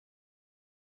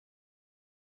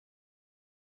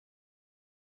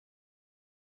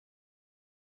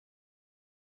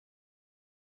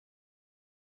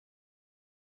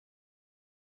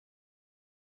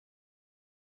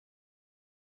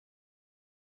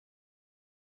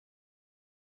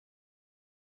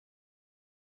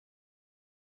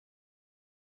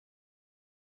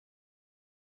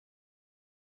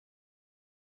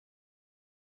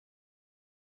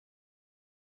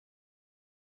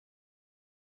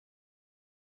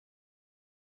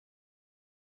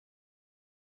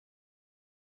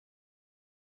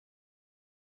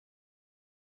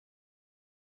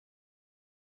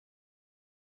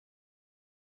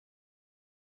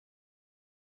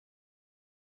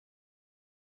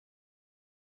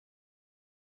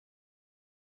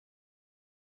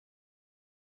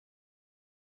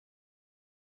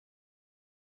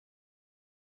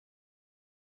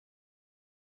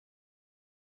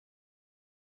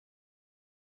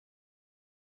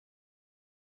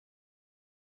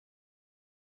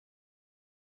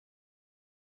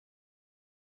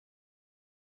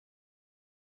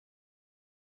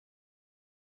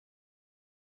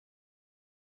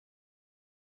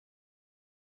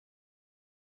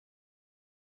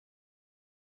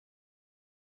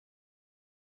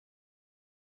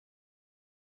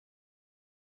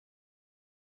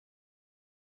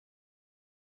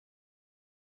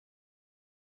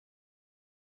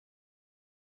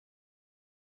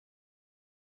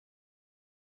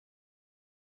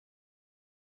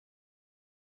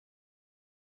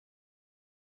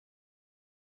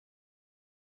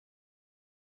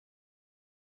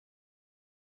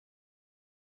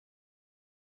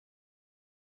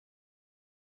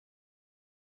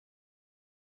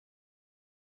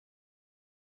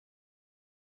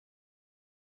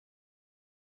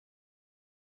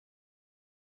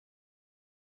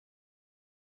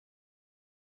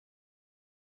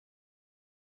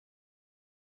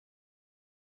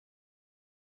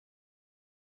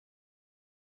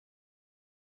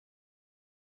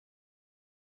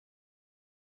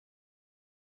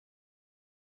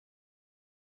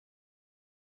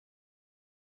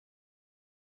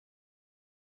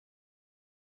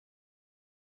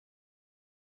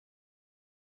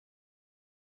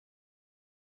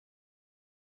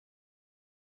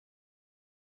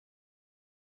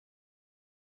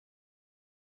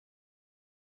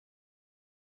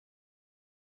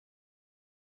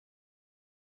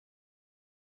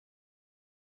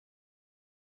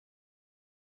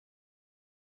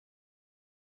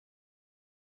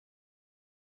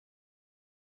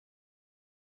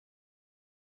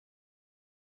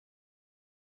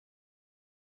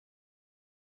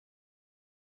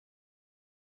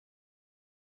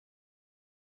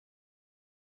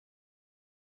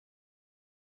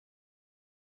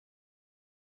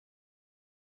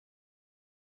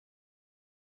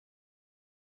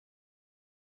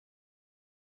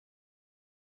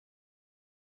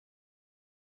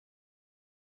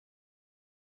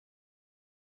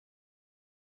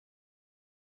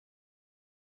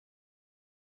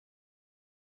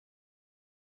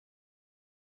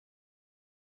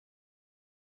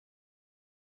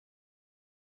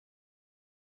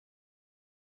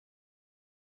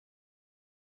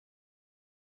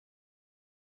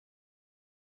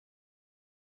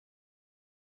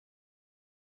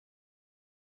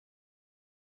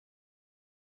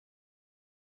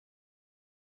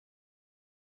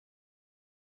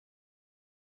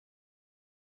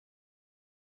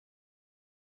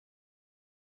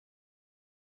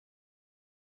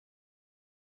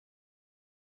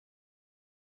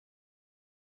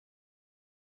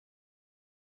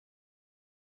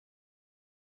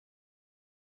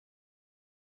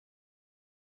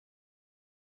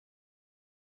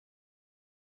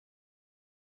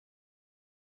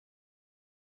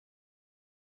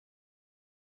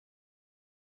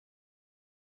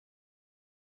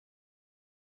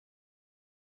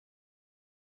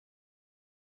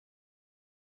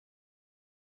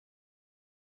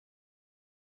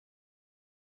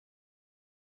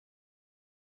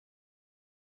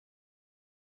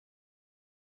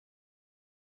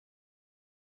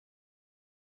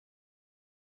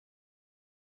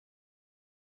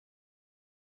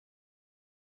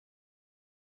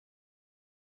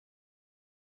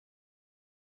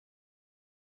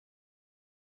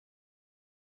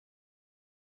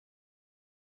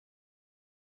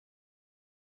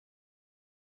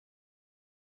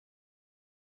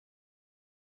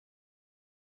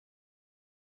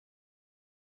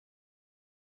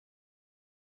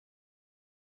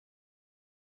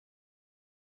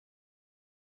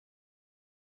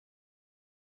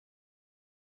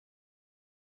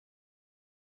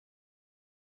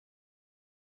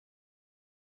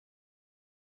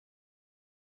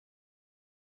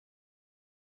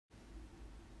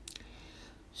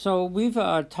So we've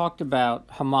talked about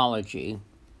homology,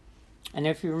 and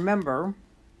if you remember,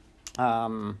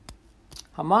 homology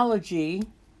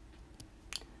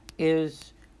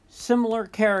is similar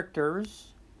characters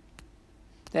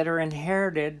that are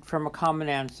inherited from a common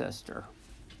ancestor.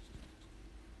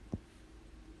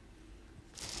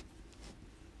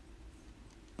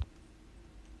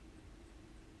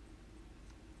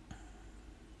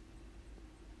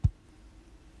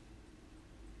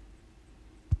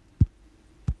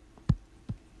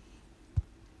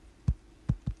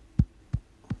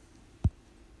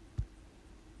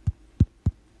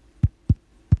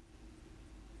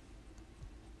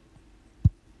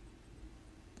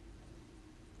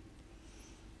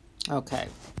 Okay,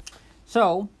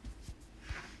 so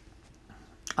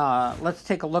let's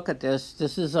take a look at this.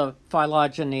 This is a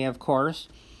phylogeny, of course.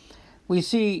 We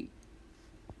see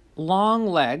long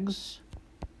legs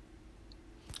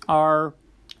are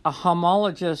a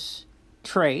homologous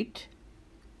trait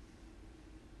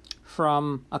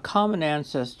from a common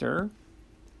ancestor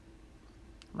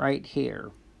right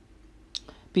here.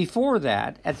 Before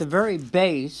that, at the very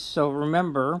base, so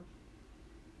remember,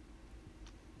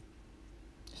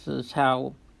 this is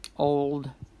how old,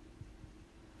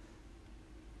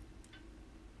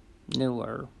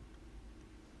 newer.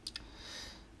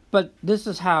 But this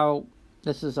is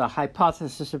a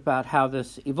hypothesis about how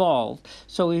this evolved.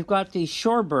 So we've got these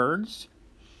shorebirds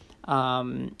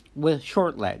with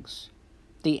short legs.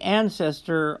 The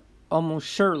ancestor almost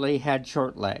surely had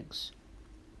short legs.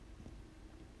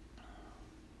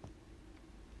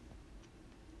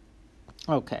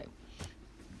 Okay.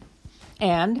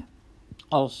 And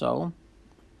also,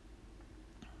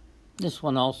 this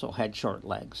one also had short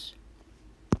legs.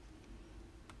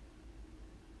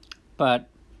 But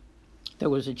there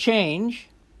was a change,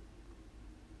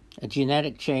 a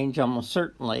genetic change almost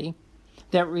certainly,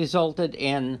 that resulted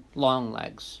in long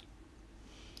legs.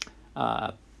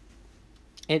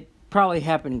 It probably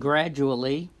happened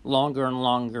gradually, longer and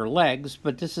longer legs,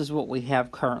 but this is what we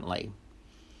have currently.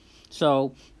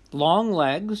 So long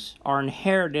legs are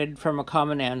inherited from a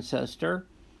common ancestor.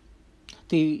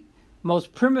 The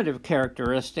most primitive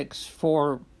characteristics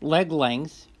for leg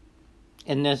length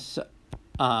in this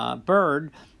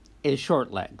bird is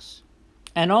short legs.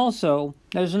 And also,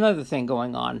 there's another thing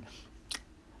going on,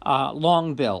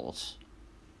 long bills.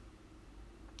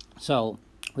 So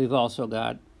we've also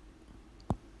got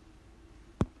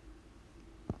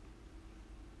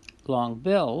long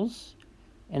bills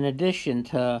in addition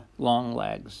to long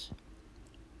legs.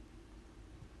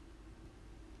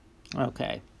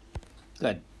 Okay,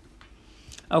 good.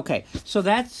 Okay, so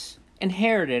that's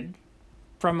inherited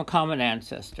from a common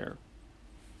ancestor.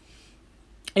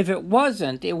 If it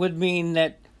wasn't, it would mean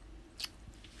that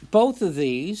both of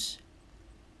these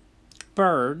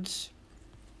birds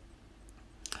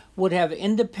would have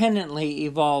independently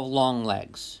evolved long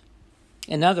legs.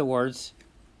 In other words,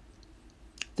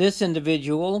 this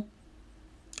individual,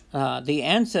 the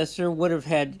ancestor, would have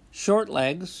had short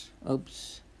legs.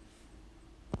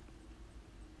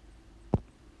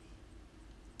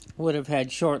 Would have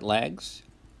had short legs.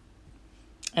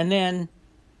 And then,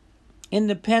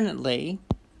 independently,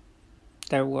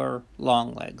 there were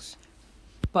long legs.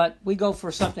 But we go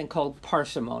for something called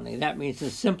parsimony. That means the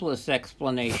simplest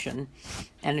explanation.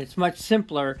 And it's much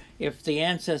simpler if the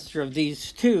ancestor of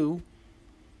these two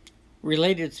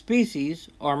related species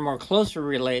are more closely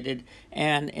related,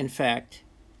 and in fact,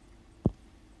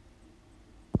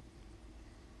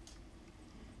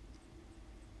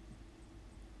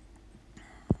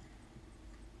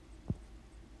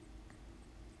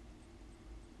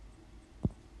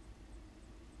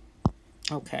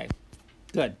 okay,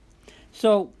 good.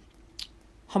 So,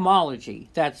 homology,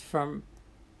 that's from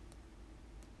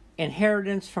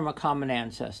inheritance from a common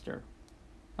ancestor.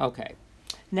 Okay.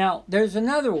 Now, there's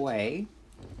another way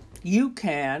you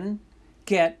can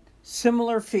get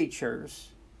similar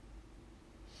features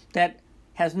that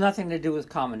has nothing to do with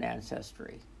common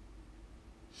ancestry.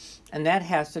 And that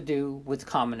has to do with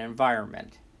common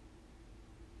environment.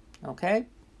 Okay?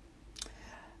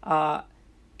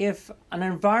 If an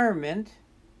environment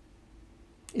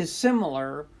is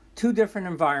similar, two different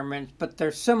environments, but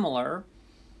they're similar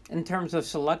in terms of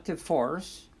selective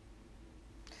force,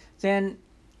 then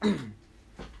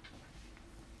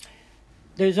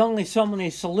there's only so many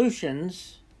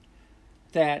solutions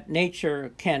that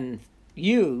nature can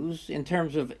use in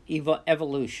terms of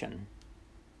evolution.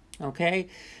 Okay?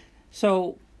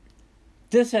 So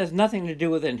this has nothing to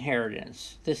do with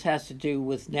inheritance. This has to do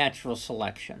with natural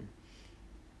selection.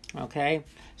 Okay?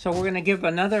 So we're going to give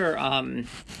another an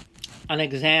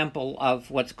example of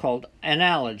what's called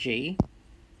analogy.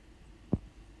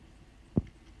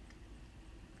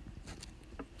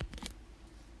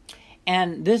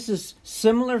 And this is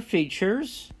similar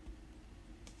features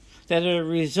that are a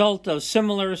result of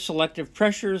similar selective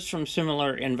pressures from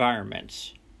similar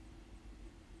environments.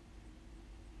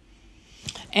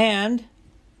 And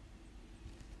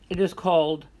it is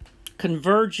called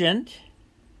convergent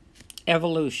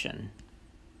evolution.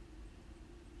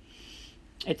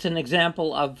 It's an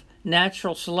example of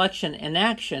natural selection in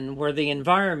action where the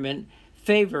environment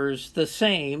favors the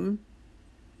same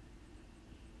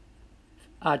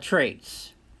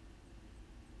traits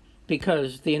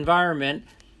because the environment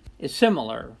is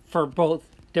similar for both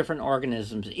different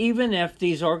organisms, even if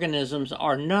these organisms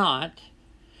are not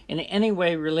in any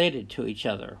way related to each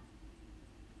other.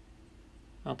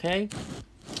 Okay?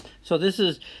 So this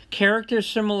is character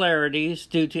similarities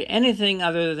due to anything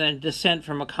other than descent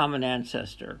from a common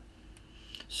ancestor.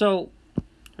 So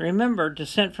remember,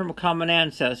 descent from a common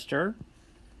ancestor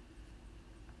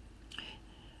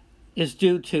is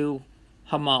due to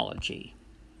homology.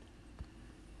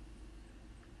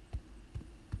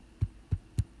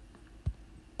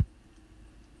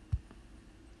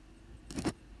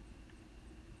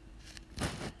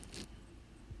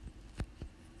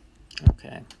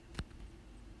 Okay.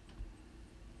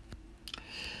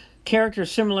 Character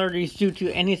similarities due to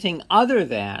anything other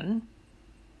than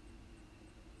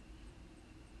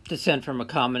descent from a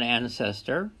common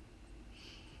ancestor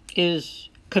is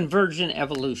convergent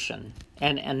evolution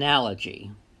and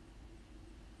analogy.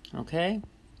 Okay?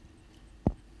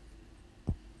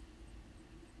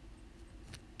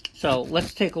 So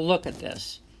let's take a look at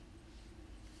this.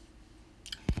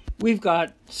 We've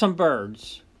got some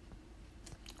birds.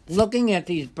 Looking at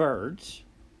these birds,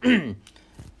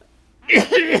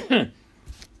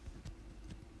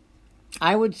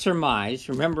 I would surmise,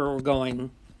 remember we're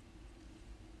going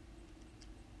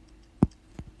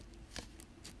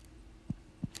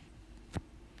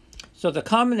so the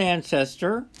common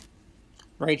ancestor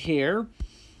right here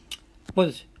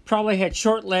probably had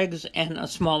short legs and a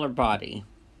smaller body.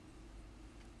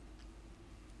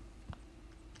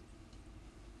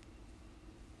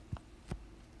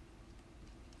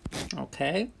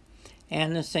 Okay,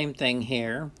 and the same thing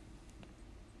here.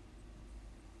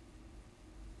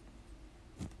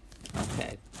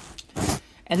 Okay,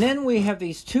 and then we have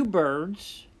these two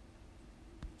birds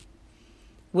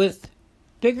with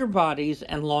bigger bodies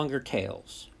and longer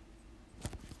tails.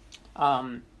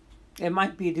 It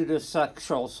might be due to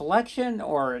sexual selection,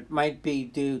 or it might be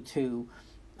due to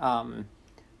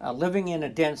living in a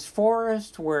dense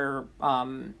forest where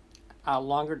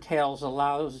longer tails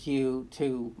allows you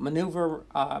to maneuver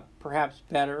perhaps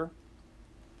better.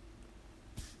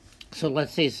 So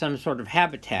let's say some sort of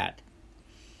habitat.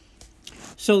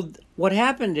 So what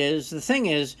happened is, the thing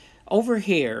is, over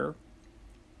here,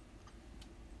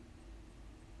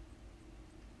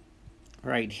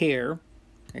 right here,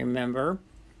 remember,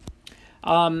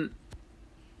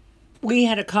 we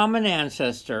had a common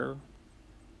ancestor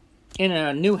in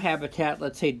a new habitat,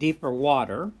 let's say deeper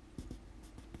water,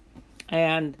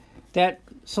 and that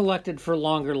selected for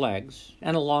longer legs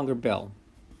and a longer bill.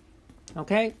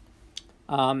 Okay?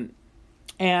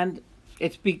 And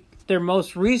it's their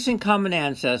most recent common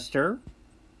ancestor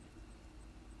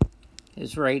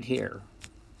is right here,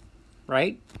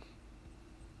 right?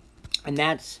 And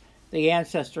that's the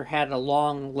ancestor had a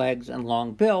long legs and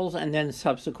long bills, and then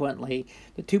subsequently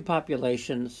the two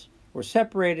populations were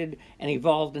separated and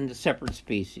evolved into separate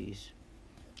species.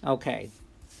 Okay.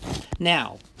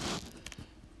 Now,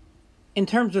 in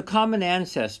terms of common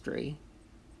ancestry,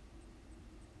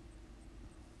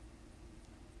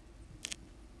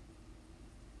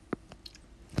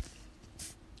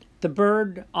 the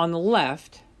bird on the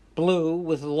left, blue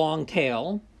with a long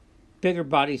tail, bigger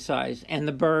body size, and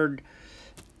the bird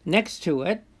next to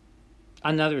it,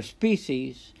 another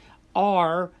species,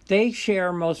 they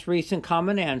share most recent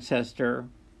common ancestor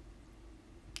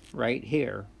right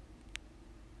here.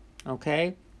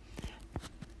 Okay?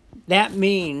 That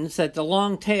means that the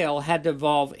long tail had to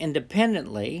evolve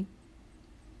independently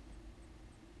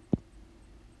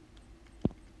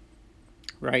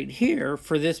right here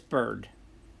for this bird.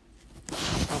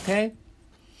 Okay?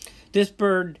 This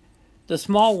bird, the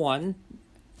small one,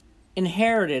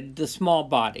 inherited the small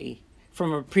body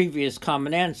from a previous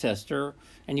common ancestor,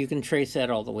 and you can trace that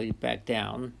all the way back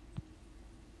down.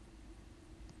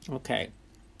 Okay.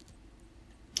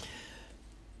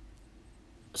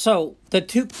 So the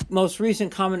two most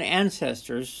recent common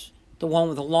ancestors, the one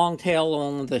with a long tail, the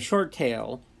one with a short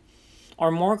tail,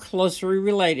 are more closely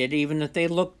related, even if they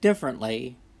look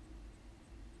differently,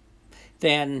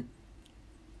 than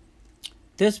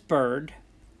this bird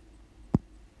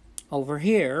over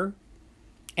here,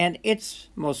 and its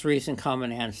most recent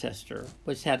common ancestor,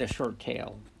 which had a short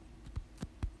tail.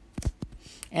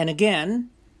 And again,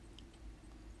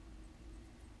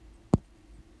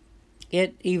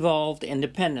 it evolved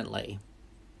independently.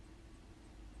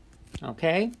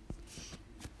 Okay?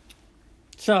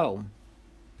 So,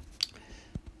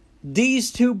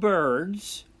 these two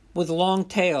birds with long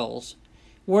tails,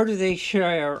 where do they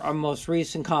share our most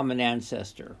recent common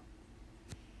ancestor?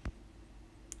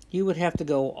 You would have to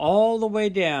go all the way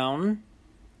down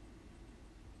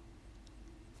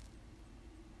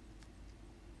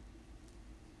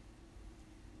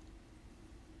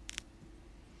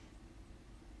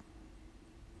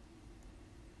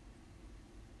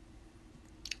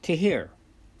to here,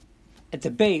 at the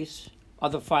base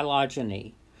of the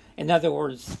phylogeny. In other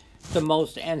words, the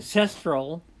most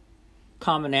ancestral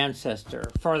common ancestor,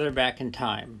 farther back in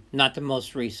time, not the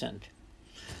most recent.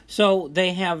 So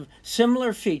they have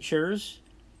similar features,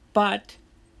 but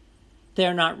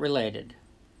they're not related,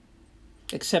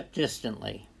 except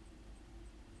distantly.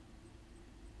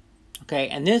 Okay,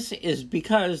 and this is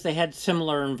because they had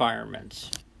similar environments.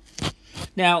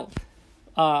 Now,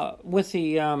 with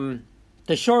the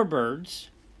shorebirds,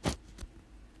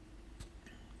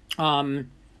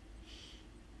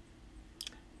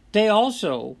 they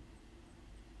also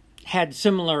had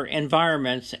similar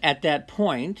environments at that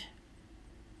point,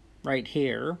 right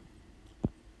here,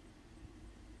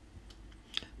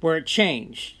 where it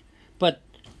changed. But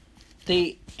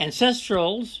the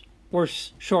ancestrals were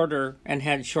shorter and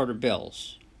had shorter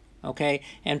bills, okay,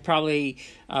 and probably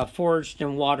foraged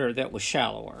in water that was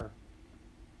shallower,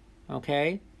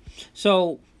 okay.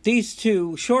 So these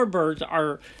two shorebirds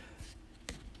are,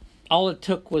 all it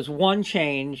took was one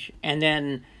change and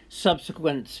then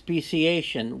subsequent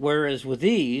speciation, whereas with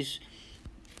these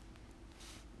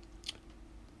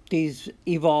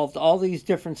evolved all these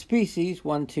different species,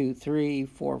 1, 2, 3,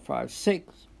 4, 5,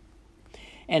 6,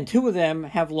 and 2 of them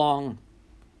have long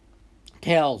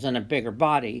tails and a bigger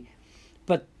body,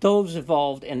 but those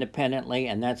evolved independently,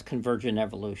 and that's convergent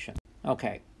evolution.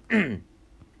 Okay.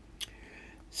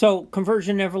 So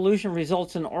convergent evolution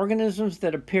results in organisms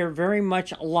that appear very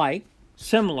much alike,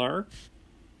 similar,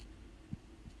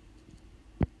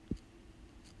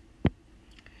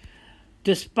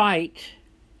 despite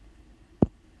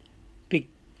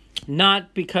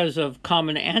not because of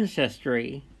common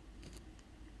ancestry,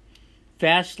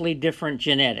 vastly different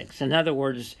genetics. In other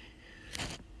words,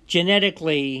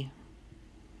 genetically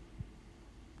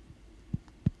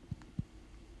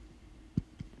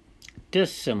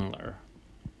dissimilar.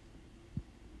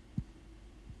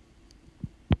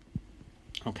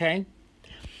 Okay?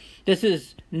 This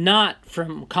is not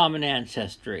from common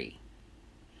ancestry.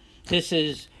 This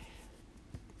is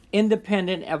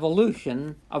independent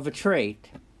evolution of a trait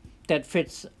that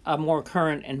fits a more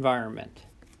current environment.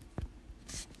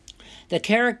 The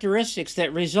characteristics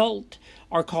that result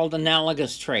are called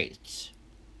analogous traits.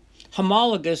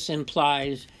 Homologous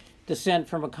implies descent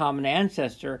from a common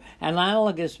ancestor.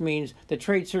 Analogous means the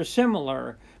traits are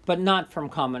similar, but not from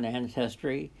common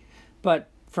ancestry, but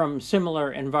from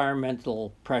similar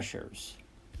environmental pressures.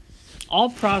 All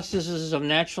processes of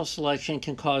natural selection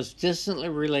can cause distantly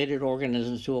related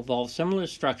organisms to evolve similar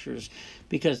structures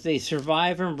because they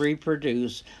survive and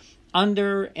reproduce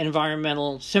under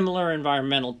similar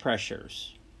environmental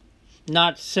pressures,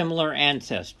 not similar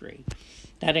ancestry.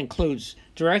 That includes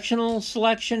directional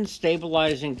selection,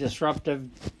 stabilizing, disruptive,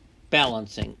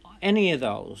 balancing, any of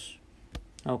those.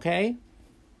 Okay?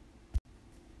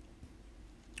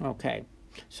 Okay.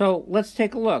 So let's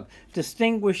take a look.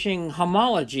 Distinguishing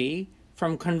homology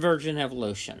from convergent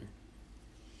evolution.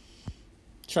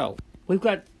 So we've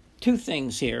got two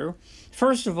things here.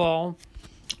 First of all,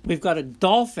 we've got a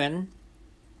dolphin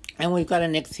and we've got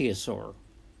an ichthyosaur.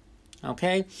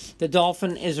 Okay? The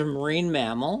dolphin is a marine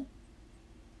mammal.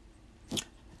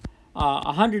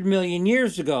 100 million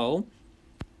years ago,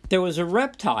 there was a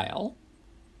reptile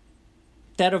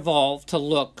that evolved to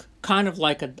look kind of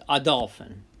like a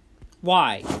dolphin.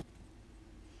 Why?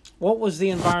 What was the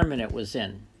environment it was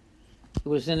in? It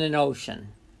was in an ocean.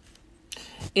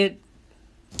 It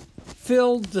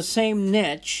filled the same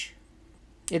niche.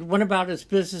 It went about its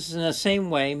business in the same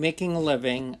way, making a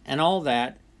living and all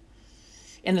that,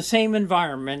 in the same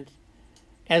environment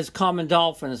as common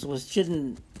dolphins, which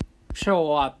didn't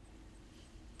show up.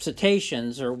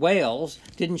 Cetaceans or whales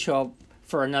didn't show up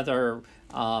for another,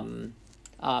 let's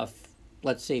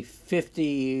say,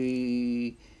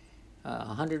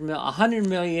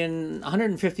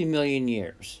 150 million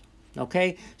years.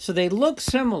 Okay, so they look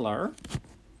similar.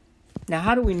 Now,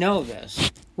 how do we know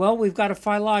this? Well, we've got a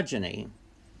phylogeny.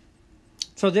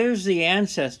 So there's the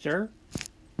ancestor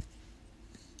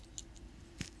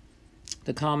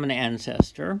the common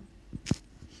ancestor.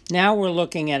 Now we're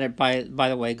looking at it, by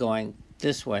the way, going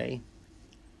this way.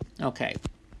 Okay.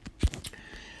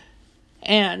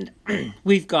 And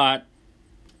we've got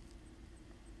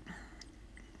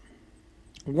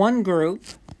one group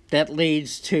that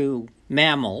leads to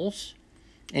mammals,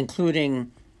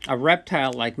 including a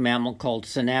reptile-like mammal called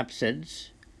synapsids.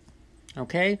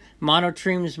 Okay?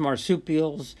 Monotremes,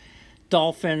 marsupials,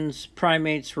 dolphins,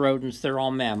 primates, rodents, they're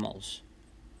all mammals.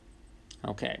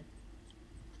 Okay.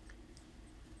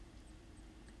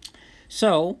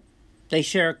 So, they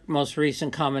share a most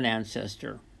recent common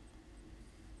ancestor.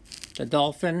 The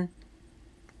dolphin,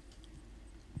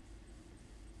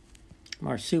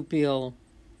 marsupial,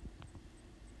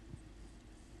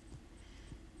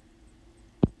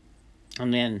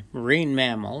 and then marine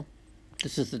mammal.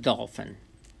 This is the dolphin.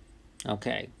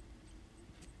 Okay.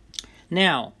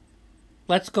 Now,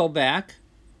 let's go back.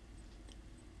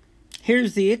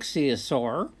 Here's the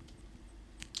ichthyosaur.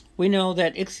 We know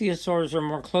that ichthyosaurs are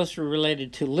more closely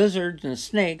related to lizards and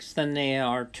snakes than they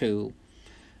are to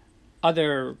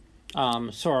other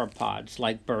sauropods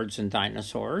like birds and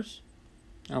dinosaurs.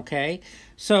 Okay,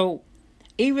 so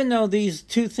even though these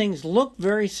two things look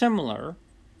very similar,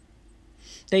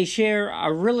 they share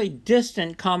a really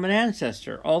distant common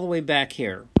ancestor all the way back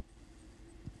here.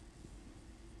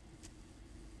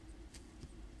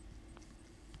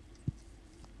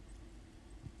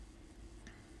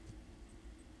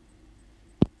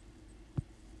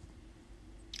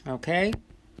 Okay?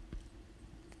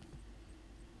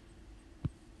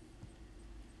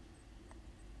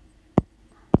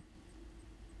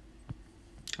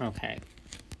 Okay.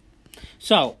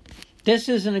 So, this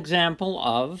is an example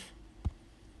of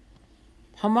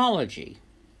homology.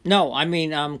 No, I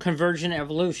mean convergent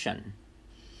evolution.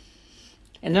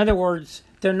 In other words,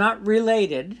 they're not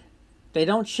related. They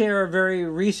don't share a very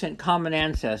recent common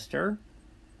ancestor.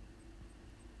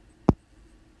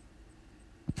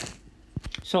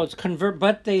 So it's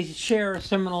but they share a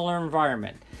similar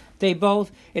environment. They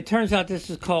both, it turns out this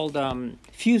is called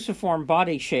fusiform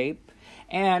body shape,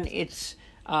 and it's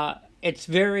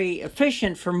very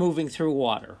efficient for moving through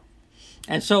water.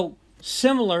 And so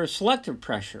similar selective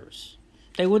pressures.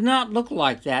 They would not look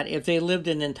like that if they lived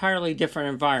in entirely different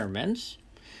environments.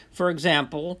 For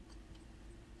example,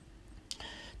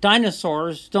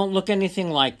 dinosaurs don't look anything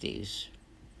like these,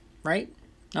 right?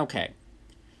 Okay.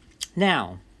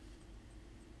 Now,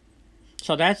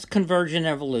 so that's convergent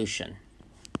evolution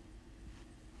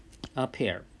up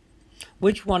here.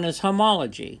 Which one is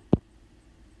homology?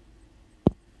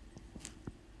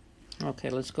 Okay,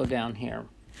 let's go down here.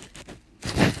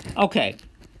 Okay,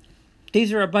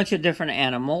 these are a bunch of different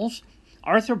animals.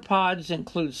 Arthropods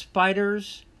include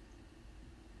spiders,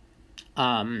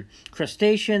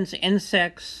 crustaceans,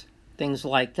 insects, things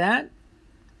like that.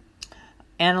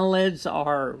 Annelids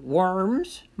are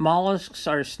worms. Mollusks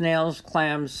are snails,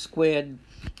 clams, squid,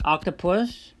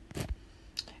 octopus.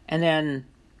 And then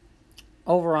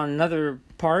over on another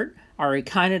part are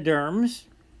echinoderms,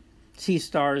 sea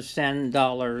stars, sand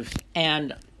dollars,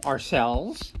 and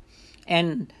ourselves.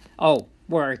 And,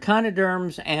 we're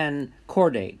echinoderms and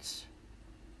chordates.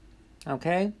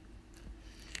 Okay?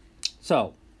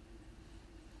 So,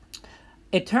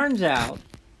 it turns out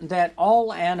that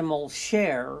all animals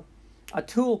share a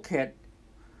toolkit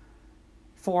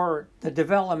for the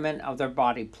development of their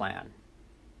body plan.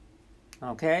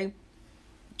 Okay?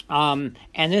 And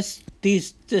this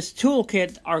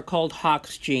toolkit are called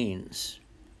Hox genes.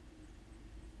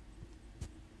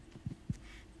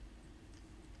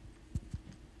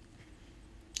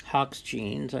 Hox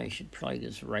genes, I should probably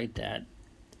just write that.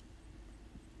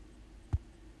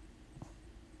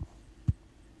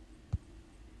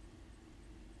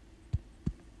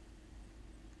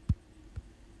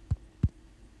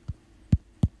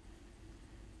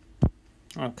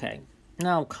 Okay,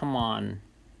 now come on.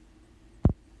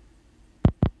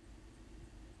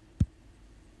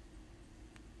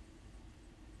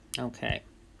 Okay,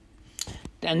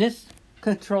 and this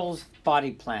controls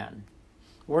body plan.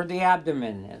 Where the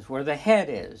abdomen is, where the head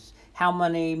is, how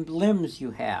many limbs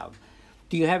you have.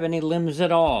 Do you have any limbs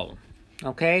at all?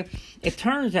 Okay, it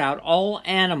turns out all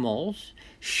animals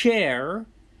share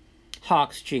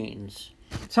Hox genes.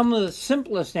 Some of the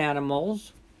simplest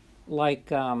animals,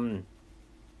 like a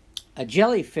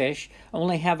jellyfish,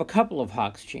 only have a couple of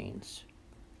Hox genes.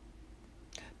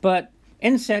 But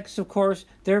insects, of course,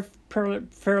 they're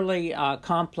fairly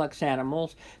complex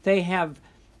animals. They have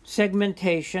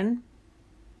segmentation,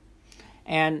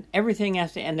 and everything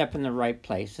has to end up in the right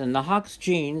place. And the Hox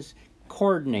genes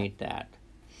coordinate that.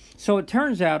 So it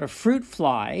turns out a fruit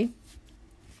fly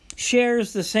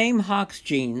shares the same Hox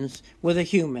genes with a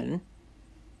human,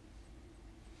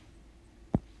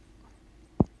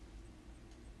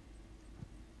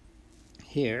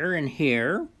 here and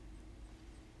here,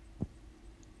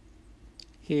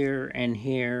 here and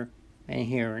here, and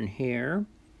here and here,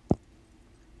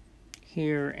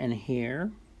 here and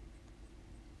here,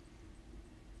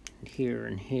 here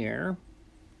and here,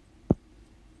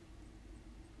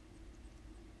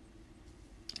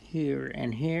 here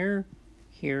and here,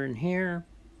 here and here,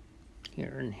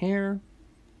 here and here.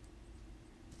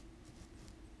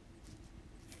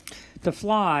 The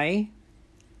fly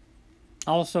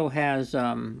also has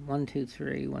 1, 2,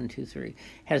 3, 1, 2, 3,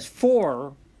 has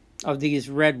 4 of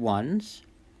these red ones,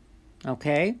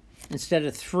 okay, instead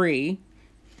of 3.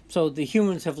 So the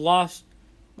humans have lost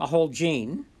a whole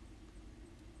gene.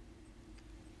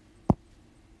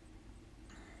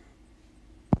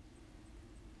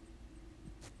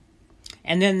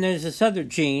 And then there's this other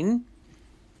gene.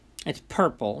 It's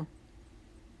purple.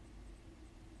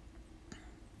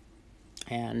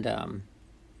 And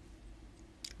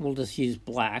we'll just use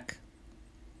black.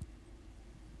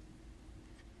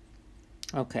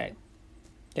 Okay,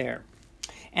 there.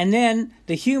 And then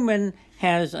the human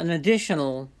has an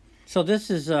additional, so this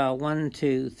is 1,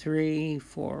 2, 3,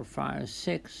 4, 5,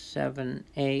 6, 7,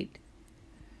 8,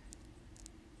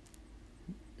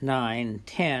 9,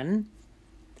 10.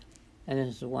 And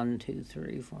this is 1, 2,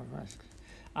 3, 4, 5, 6.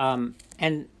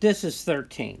 And this is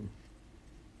 13.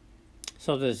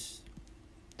 So there's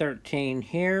 13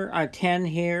 here, 10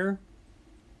 here.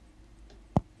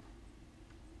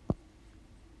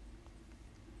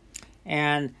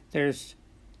 And there's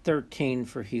 13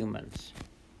 for humans.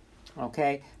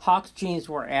 Okay, Hox genes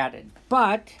were added,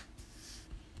 but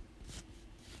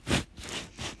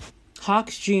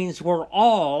Hox genes were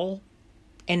all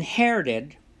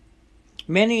inherited.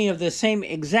 Many of the same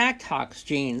exact Hox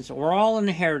genes were all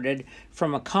inherited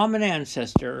from a common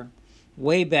ancestor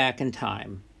way back in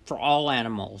time for all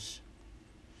animals.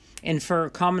 And for a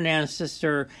common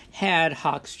ancestor had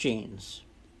Hox genes.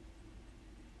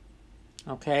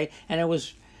 Okay, and it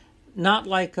was not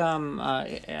like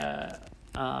a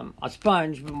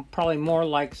sponge, probably more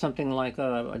like something like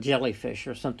a jellyfish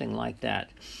or something like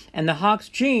that. And the Hox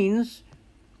genes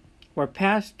were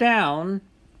passed down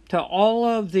to all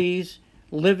of these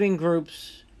living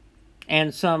groups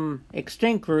and some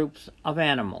extinct groups of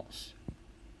animals.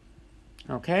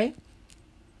 Okay?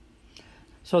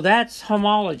 So that's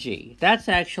homology. That's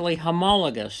actually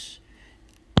homologous.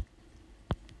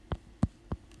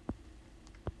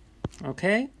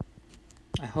 Okay?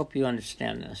 I hope you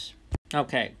understand this.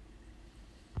 Okay.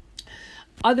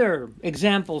 Other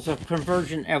examples of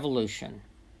convergent evolution.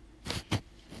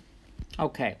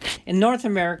 Okay. In North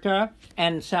America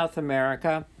and South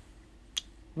America,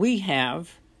 we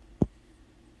have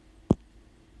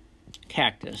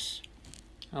cactus.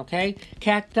 Okay?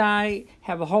 Cacti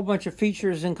have a whole bunch of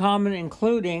features in common,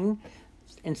 including,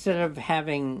 instead of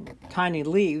having tiny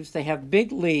leaves, they have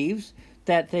big leaves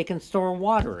that they can store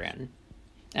water in.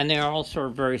 And they are also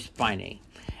very spiny.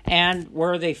 And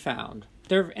where are they found?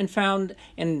 They're found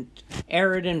in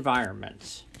arid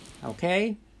environments.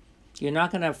 Okay? You're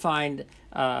not going to find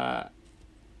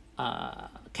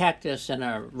cactus in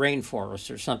a rainforest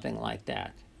or something like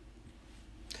that.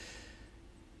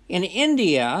 In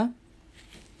India,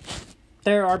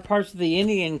 there are parts of the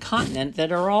Indian continent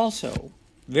that are also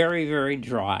very, very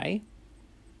dry.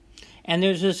 And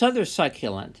there's this other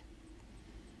succulent.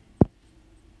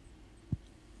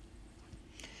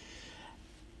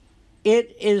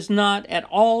 It is not at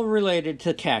all related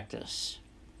to cactus.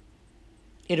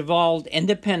 It evolved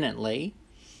independently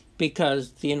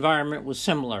because the environment was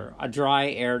similar, a dry,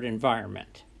 arid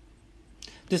environment.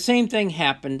 The same thing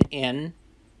happened in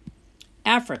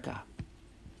Africa.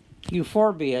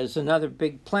 Euphorbia is another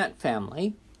big plant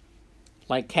family,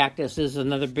 like cactus is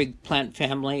another big plant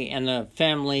family, and a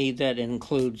family that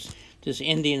includes this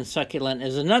Indian succulent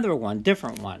is another one,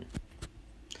 different one.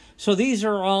 So these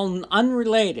are all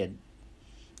unrelated.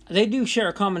 They do share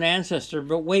a common ancestor,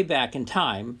 but way back in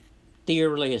time, the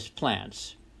earliest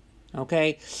plants.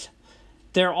 Okay?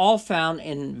 They're all found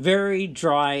in very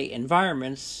dry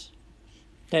environments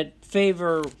that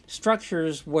favor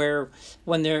structures where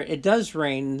when it does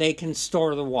rain, they can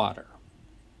store the water.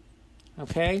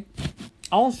 Okay?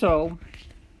 Also,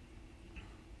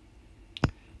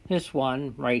 this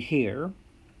one right here,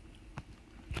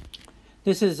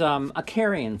 this is a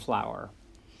carrion flower.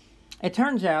 It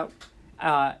turns out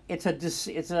it's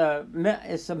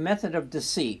a method of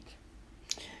deceit.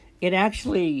 It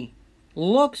actually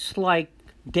looks like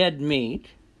dead meat,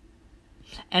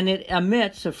 and it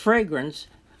emits a fragrance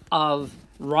of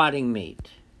rotting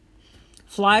meat.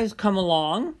 Flies come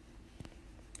along,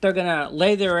 they're going to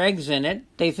lay their eggs in it,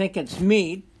 they think it's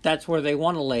meat, That's where they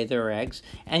want to lay their eggs.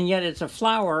 And yet it's a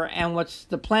flower, and what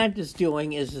the plant is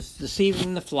doing is it's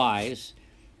deceiving the flies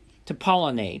to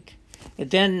pollinate.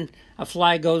 Then a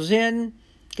fly goes in,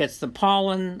 gets the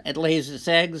pollen, it lays its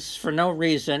eggs for no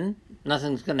reason.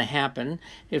 Nothing's going to happen.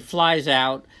 It flies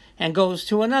out and goes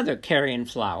to another carrion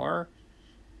flower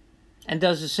and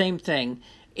does the same thing.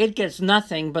 It gets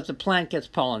nothing, but the plant gets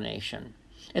pollination.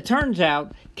 It turns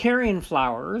out carrion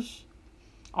flowers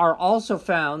are also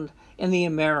found in the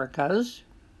Americas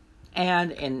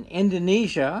and in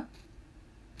Indonesia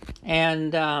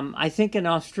and I think in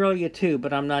Australia too,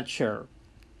 but I'm not sure.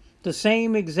 The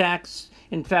same exact,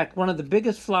 in fact, one of the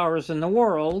biggest flowers in the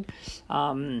world,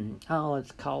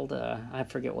 it's called, I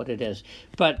forget what it is,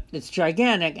 but it's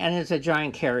gigantic and it's a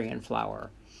giant carrion flower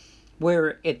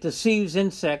where it deceives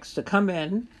insects to come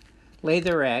in, lay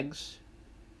their eggs,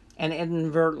 and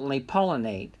inadvertently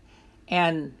pollinate.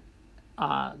 And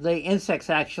the insects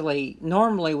actually,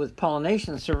 normally with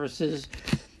pollination services,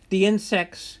 the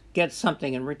insects get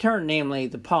something in return, namely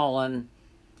the pollen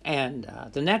and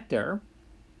the nectar.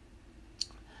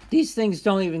 These things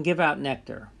don't even give out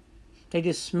nectar. They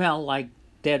just smell like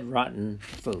dead, rotten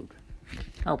food.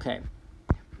 Okay.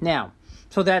 Now,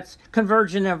 so that's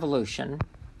convergent evolution.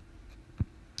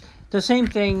 The same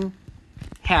thing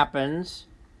happens.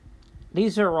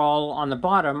 These are all, on the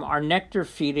bottom, are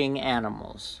nectar-feeding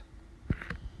animals.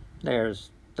 There's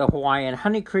the Hawaiian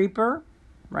honeycreeper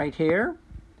right here.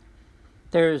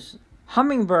 There's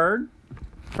hummingbird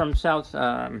from South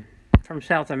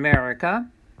America.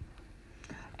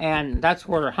 And that's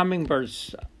where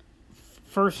hummingbirds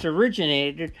first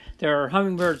originated. There are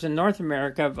hummingbirds in North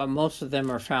America, but most of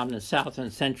them are found in South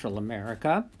and Central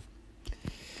America.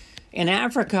 In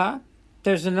Africa,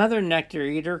 there's another nectar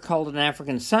eater called an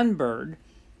African sunbird.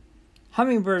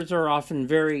 Hummingbirds are often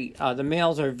the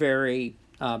males are very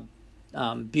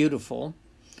beautiful.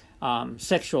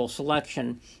 Sexual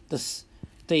selection. The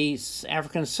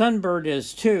African sunbird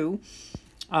is too.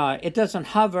 It doesn't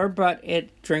hover, but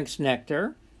it drinks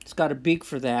nectar. It's got a beak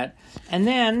for that. And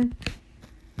then,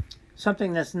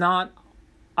 something that's not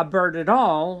a bird at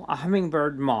all, a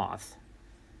hummingbird moth.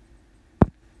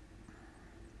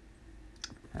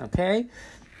 Okay?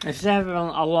 Instead of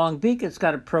having a long beak, it's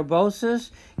got a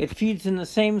proboscis. It feeds in the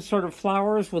same sort of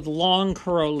flowers with long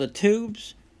corolla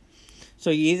tubes. So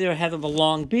you either have a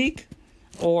long beak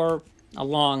or a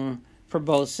long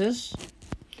proboscis,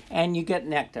 and you get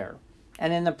nectar.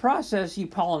 And in the process, you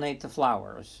pollinate the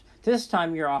flowers. This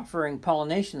time you're offering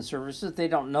pollination services. They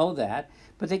don't know that,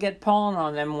 but they get pollen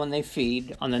on them when they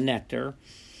feed on the nectar,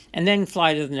 and then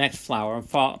fly to the next flower and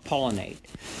pollinate.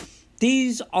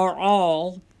 These are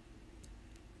all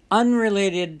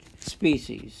unrelated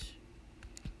species.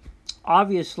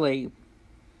 Obviously,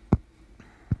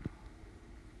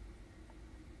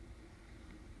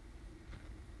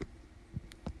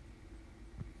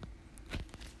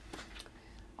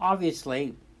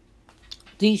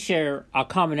 these share a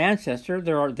common ancestor.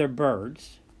 They're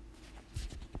birds.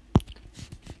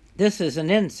 This is an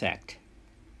insect.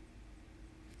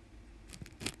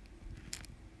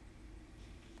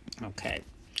 Okay.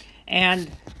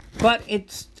 But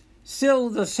it's still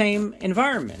the same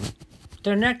environment.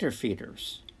 They're nectar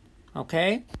feeders.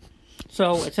 Okay?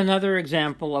 So it's another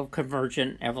example of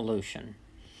convergent evolution.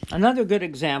 Another good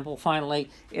example, finally,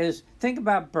 is think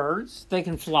about birds. They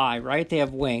can fly, right? They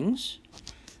have wings.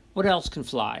 What else can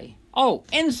fly? Oh,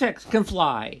 insects can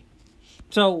fly.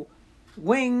 So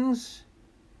wings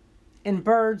in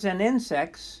birds and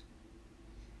insects,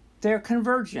 they're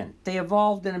convergent. They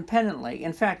evolved independently.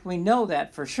 In fact, we know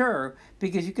that for sure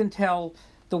because you can tell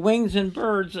the wings in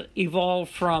birds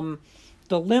evolved from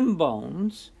the limb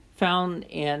bones found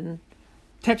in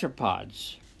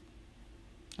tetrapods.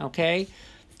 Okay?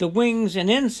 The wings in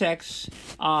insects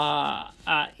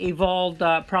evolved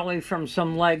probably from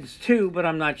some legs too, but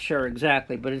I'm not sure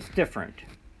exactly, but it's different.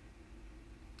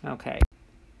 Okay.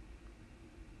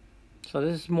 So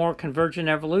this is more convergent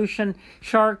evolution.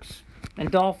 Sharks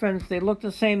and dolphins, they look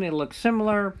the same, they look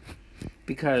similar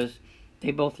because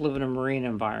they both live in a marine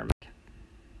environment.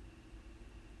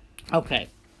 Okay.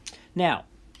 Now,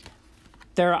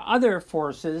 there are other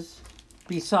forces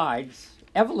besides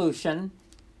evolution,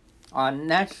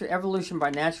 evolution by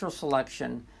natural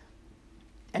selection,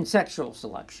 and sexual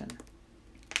selection.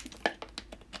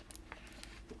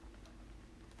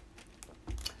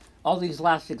 All these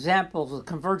last examples of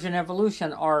convergent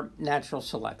evolution are natural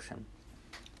selection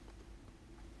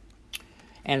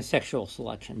and sexual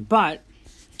selection. But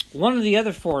one of the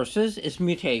other forces is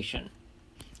mutation.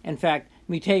 In fact,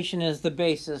 mutation is the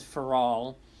basis for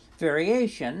all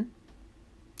variation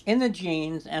in the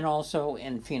genes and also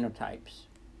in phenotypes.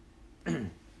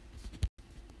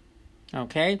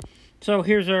 Okay, so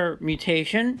here's our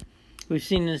mutation. We've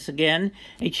seen this again.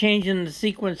 A change in the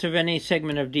sequence of any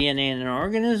segment of DNA in an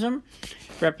organism.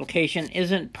 Replication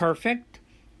isn't perfect.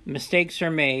 Mistakes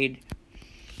are made.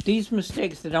 These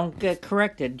mistakes that don't get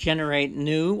corrected generate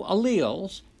new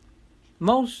alleles.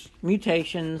 Most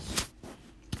mutations,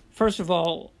 first of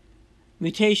all,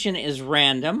 mutation is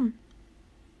random.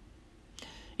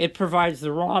 It provides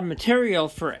the raw material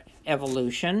for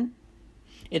evolution.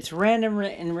 It's random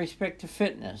in respect to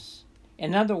fitness.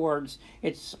 In other words,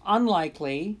 it's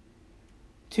unlikely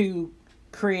to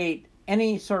create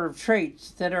any sort of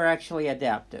traits that are actually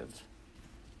adaptive.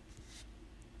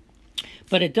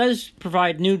 But it does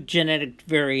provide new genetic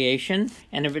variation,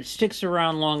 and if it sticks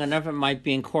around long enough, it might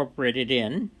be incorporated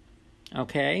in.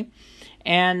 Okay?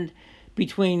 And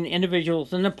between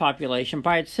individuals in the population,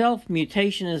 by itself,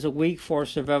 mutation is a weak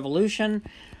force of evolution.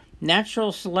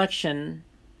 Natural selection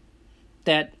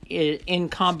that in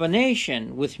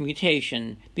combination with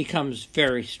mutation becomes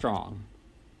very strong.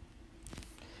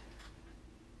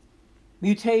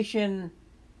 Mutation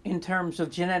in terms of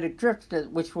genetic drift,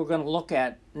 which we're going to look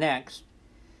at next,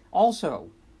 also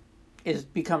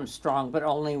becomes strong, but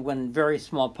only when very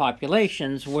small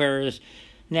populations, whereas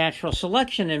natural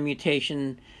selection and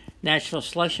mutation, natural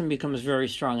selection becomes very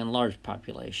strong in large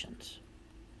populations.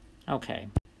 Okay.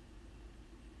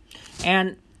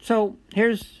 And so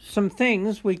here's some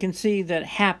things we can see that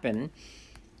happen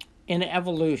in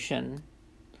evolution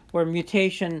where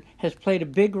mutation has played a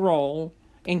big role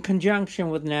in conjunction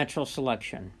with natural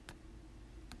selection.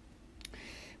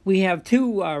 We have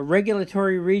two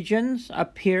regulatory regions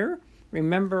up here.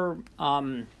 Remember,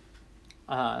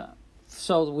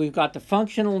 so we've got the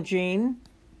functional gene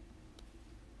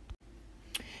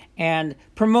and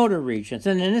promoter regions.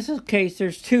 And in this case,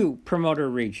 there's two promoter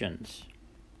regions.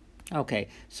 Okay,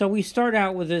 so we start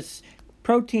out with this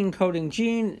protein coding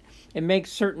gene. It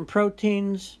makes certain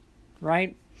proteins,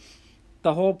 right?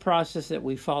 The whole process that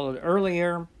we followed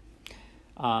earlier.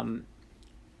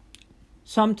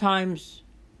 Sometimes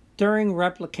during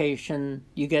replication,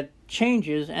 you get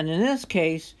changes, and in this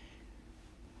case,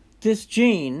 this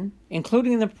gene,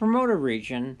 including the promoter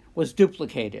region, was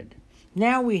duplicated.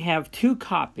 Now we have two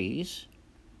copies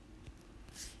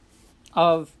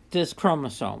of this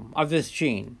chromosome, of this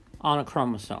gene on a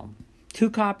chromosome.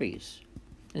 Two copies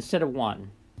instead of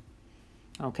one.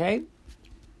 Okay?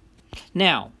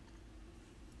 Now,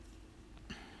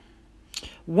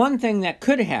 one thing that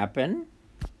could happen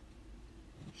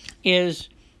is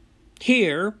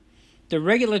here, the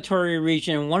regulatory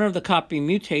region in one of the copy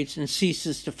mutates and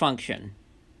ceases to function.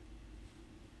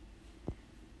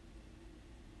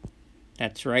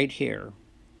 That's right here.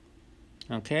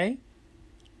 Okay?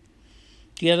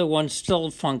 The other one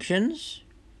still functions.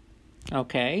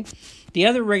 Okay? The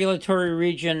other regulatory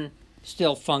region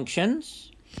still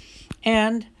functions.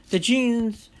 And the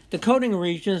genes, the coding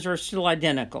regions are still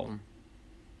identical.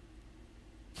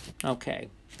 Okay.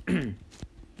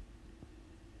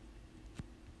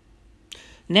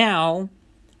 Now,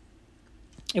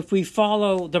 if we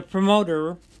follow the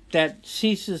promoter that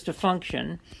ceases to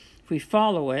function, if we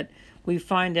follow it, we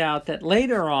find out that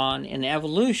later on in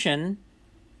evolution,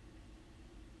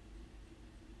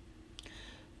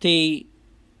 the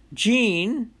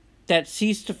gene that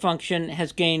ceased to function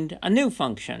has gained a new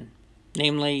function,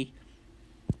 namely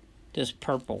this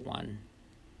purple one.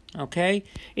 Okay?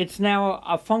 It's now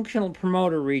a functional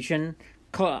promoter region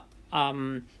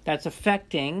that's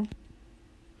affecting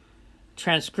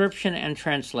transcription and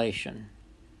translation.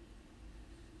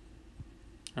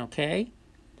 Okay?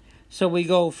 So we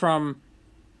go from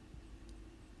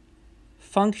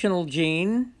functional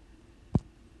gene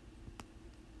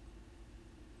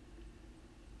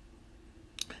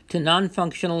to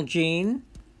non-functional gene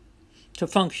to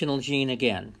functional gene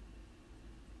again.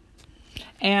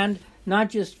 And not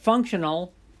just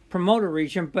functional promoter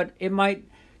region, but it might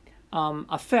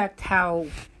affect how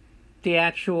the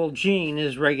actual gene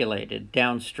is regulated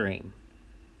downstream.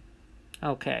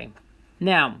 Okay.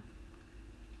 Now,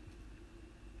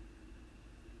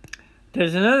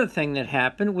 there's another thing that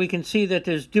happened. We can see that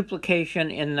there's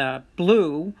duplication in the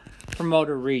blue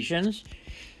promoter regions.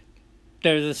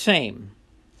 They're the same,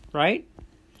 right?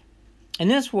 In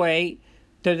this way,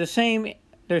 they're the same,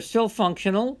 they're still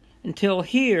functional until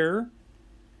here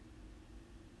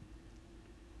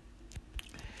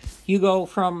you go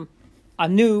from a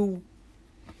new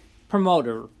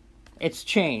promoter. It's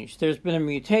changed. There's been a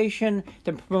mutation,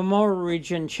 the promoter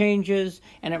region changes,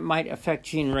 and it might affect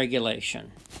gene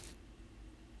regulation.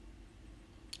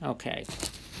 Okay.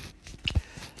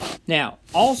 Now,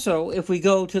 also, if we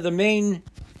go to the main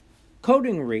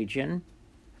coding region,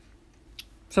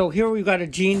 So here we've got a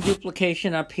gene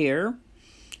duplication up here.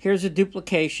 Here's a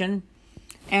duplication.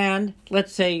 And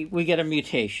let's say we get a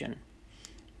mutation.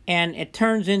 And it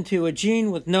turns into a gene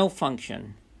with no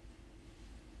function.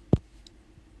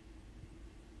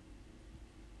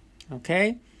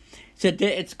 Okay?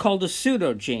 It's called a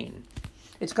pseudogene.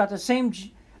 It's got the same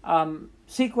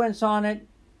sequence on it.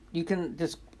 You can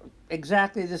just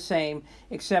exactly the same,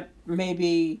 except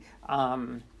maybe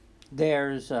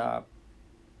there's a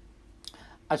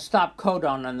stop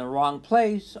codon in the wrong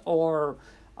place, or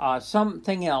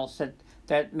something else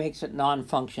that makes it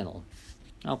non-functional.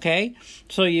 Okay?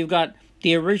 So you've got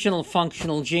the original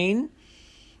functional gene,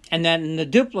 and then the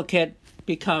duplicate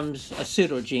becomes a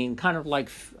pseudogene, kind of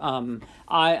like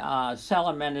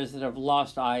salamanders that have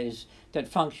lost eyes that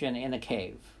function in a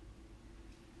cave.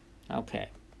 Okay.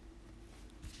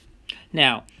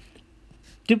 Now,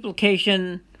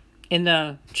 duplication in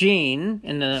the gene,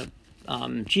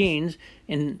 genes,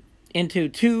 into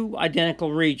two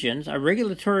identical regions. A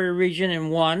regulatory region in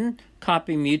one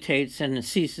copy mutates and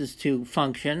ceases to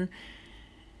function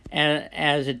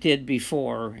as it did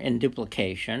before in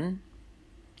duplication.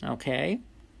 Okay,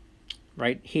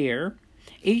 right here.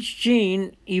 Each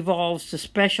gene evolves to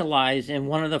specialize in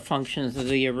one of the functions of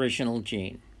the original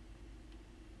gene.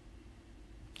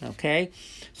 Okay,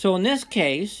 so in this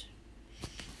case,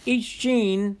 each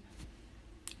gene,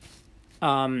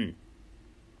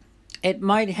 it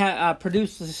might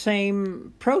produce the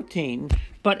same protein,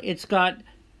 but it's got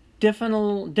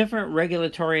different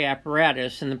regulatory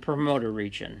apparatus in the promoter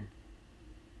region.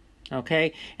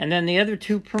 Okay, and then the other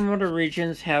two promoter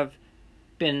regions have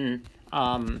been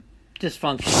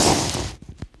dysfunctional.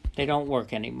 They don't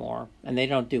work anymore, and they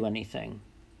don't do anything.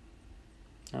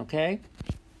 Okay?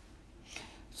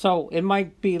 So it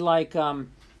might be like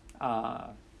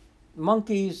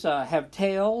monkeys have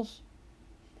tails,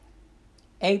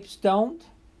 apes don't.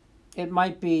 It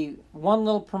might be one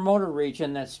little promoter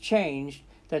region that's changed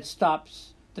that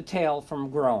stops the tail from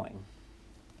growing.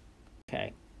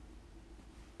 Okay.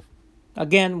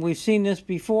 Again, we've seen this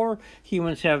before.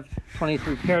 Humans have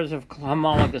 23 pairs of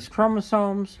homologous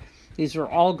chromosomes. These are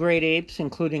all great apes,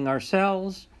 including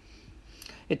ourselves.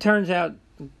 It turns out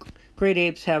great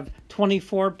apes have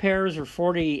 24 pairs or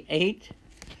 48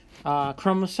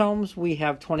 chromosomes. We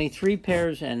have 23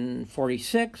 pairs and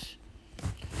 46.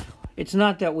 It's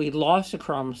not that we lost a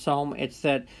chromosome, it's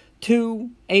that two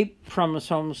ape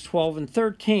chromosomes, 12 and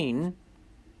 13,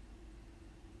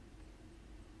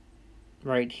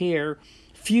 right here,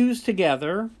 fuse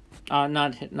together,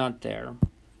 not there,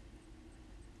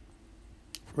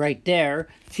 right there,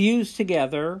 fused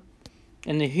together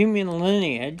in the human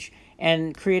lineage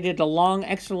and created a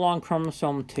extra long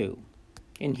chromosome 2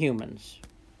 in humans.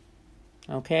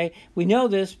 Okay, we know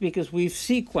this because we've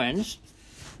sequenced.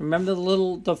 Remember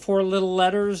the four little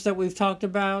letters that we've talked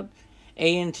about,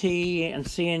 A and T and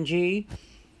C and G?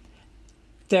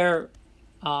 They're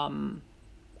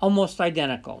almost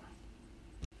identical.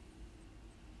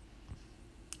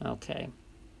 Okay.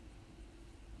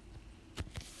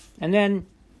 And then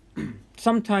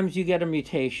sometimes you get a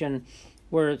mutation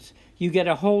where you get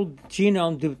a whole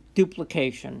genome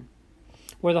duplication,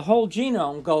 where the whole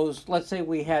genome goes. Let's say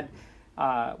we have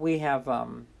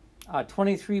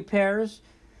 23 pairs.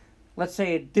 Let's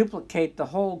say it duplicate the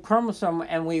whole chromosome,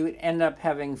 and we would end up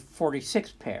having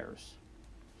 46 pairs.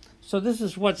 So this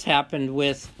is what's happened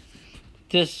with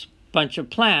this bunch of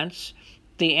plants.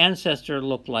 The ancestor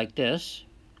looked like this.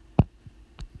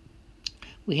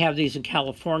 We have these in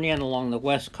California and along the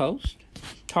West Coast,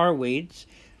 tarweeds.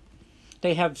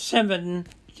 They have 7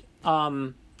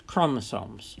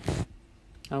 chromosomes.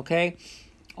 Okay?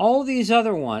 All these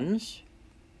other ones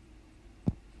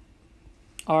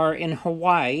are in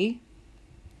Hawaii.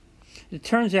 It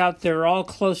turns out they're all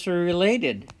closely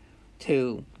related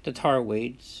to the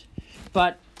tarweeds,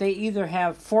 but they either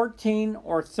have 14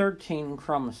 or 13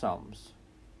 chromosomes.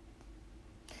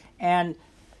 And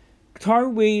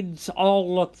tarweeds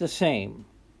all look the same.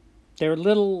 They're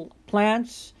little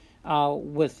plants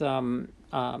with,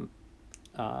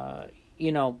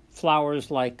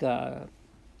 flowers like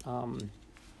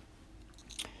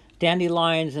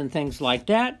dandelions and things like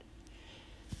that.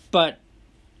 But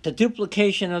the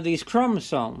duplication of these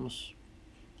chromosomes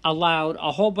allowed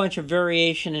a whole bunch of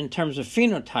variation in terms of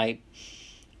phenotype,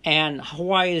 and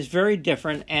Hawaii is very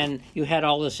different, and you had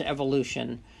all this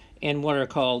evolution in what are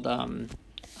called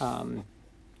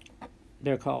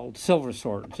they're called silver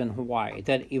swords in Hawaii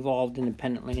that evolved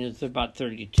independently, and it's about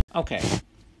 32. Okay,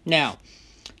 now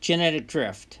genetic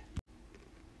drift.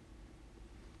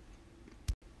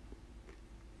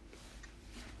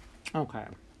 Okay.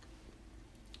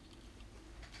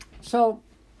 So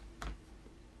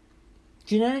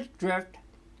Genetic drift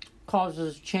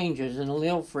causes changes in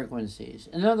allele frequencies.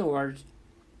 In other words,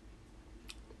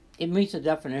 it meets the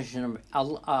definition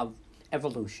of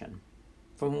evolution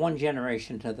from one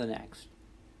generation to the next.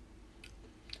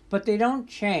 But they don't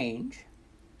change,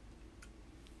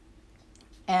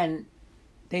 and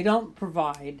they don't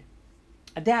provide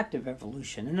adaptive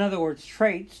evolution. In other words,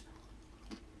 traits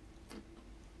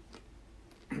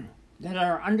that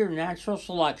are under natural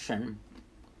selection,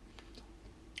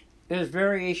 there's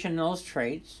variation in those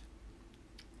traits.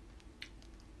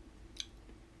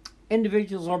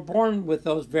 Individuals are born with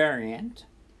those variants.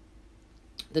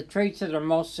 The traits that are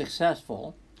most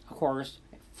successful, of course,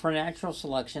 for natural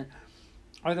selection,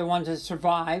 are the ones that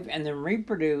survive and then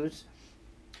reproduce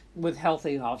with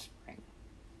healthy offspring.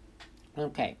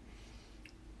 Okay.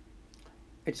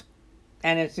 It's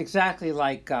exactly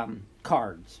like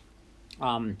cards.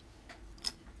 In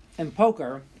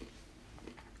poker,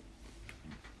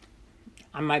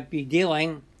 I might be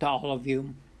dealing to all of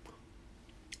you.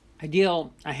 I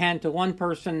deal a hand to one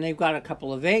person, they've got a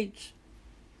couple of eights.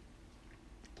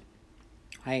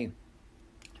 I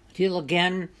deal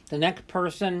again, the next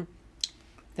person,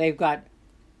 they've got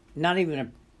not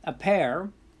even a pair,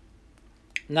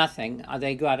 nothing.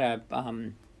 They got a,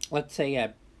 let's say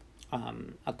a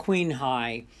queen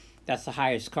high, that's the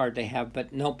highest card they have,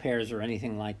 but no pairs or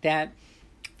anything like that.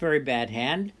 Very bad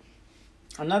hand.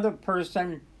 Another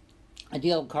person, I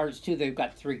deal cards to, they've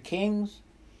got 3 kings.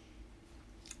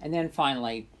 And then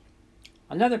finally,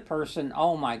 another person,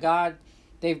 oh my God,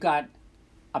 they've got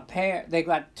a pair, they've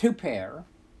got 2 pair,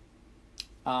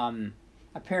 a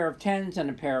pair of 10s and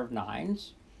a pair of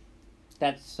 9s.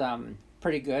 That's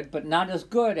pretty good, but not as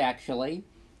good actually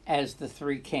as the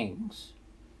 3 kings.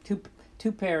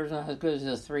 Two pairs not as good as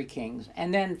the 3 kings.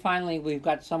 And then finally, we've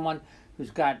got someone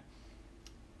who's got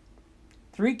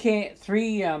 3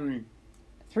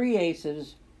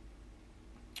 aces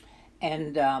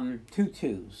and 2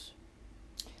 twos.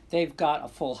 They've got a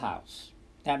full house.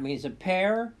 That means a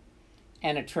pair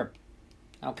and a triple.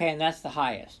 Okay, and that's the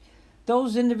highest.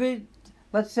 Those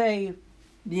let's say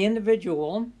the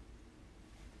individual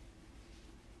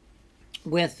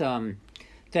with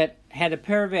that had a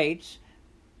pair of 8s,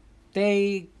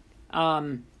 they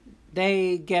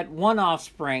get 1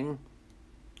 offspring,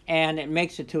 and it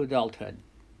makes it to adulthood.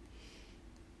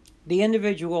 The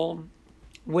individual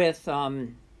with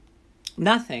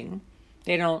nothing,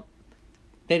 they don't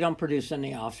produce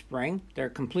any offspring. They're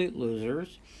complete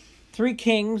losers. 3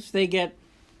 kings, they get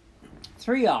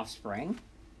 3 offspring.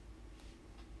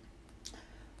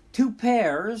 2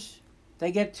 pairs,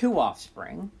 they get 2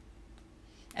 offspring.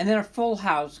 And then a full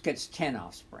house gets 10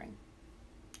 offspring.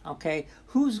 Okay,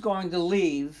 who's going to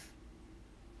leave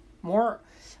more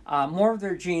of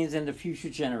their genes into future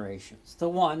generations? The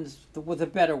ones with a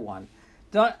better one.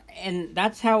 And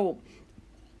that's how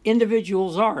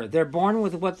individuals are. They're born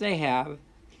with what they have.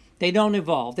 They don't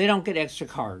evolve. They don't get extra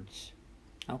cards.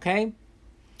 Okay?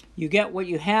 You get what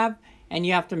you have, and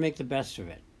you have to make the best of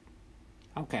it.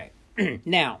 Okay.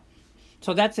 Now,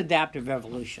 so that's adaptive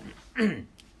evolution.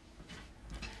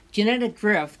 Genetic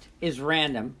drift is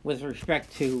random with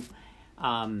respect to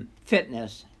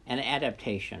fitness and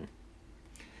adaptation.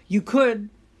 You could,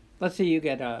 let's say you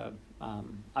get a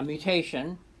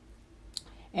mutation,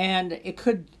 and it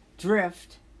could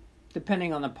drift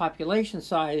depending on the population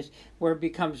size where it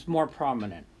becomes more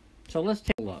prominent. So let's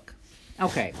take a look.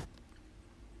 Okay.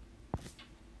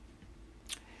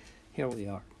 Here we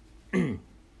are.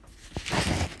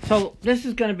 So this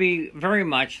is going to be very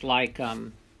much like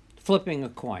flipping a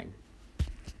coin.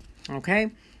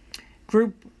 Okay?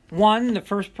 Group 1, the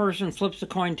first person flips the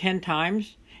coin 10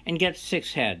 times and gets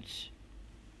 6 heads.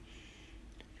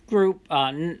 Group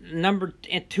number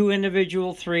 2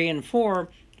 individual, 3 and 4,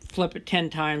 flip it 10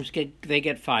 times, they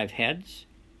get 5 heads.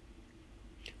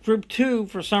 Group 2,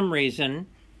 for some reason,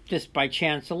 just by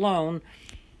chance alone,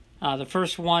 the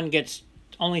first one gets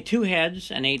only 2 heads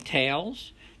and 8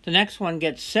 tails. The next one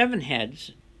gets 7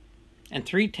 heads and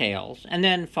 3 tails, and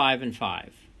then 5 and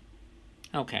 5.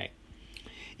 Okay.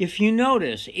 If you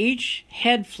notice, each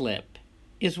head flip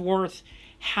is worth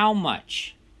how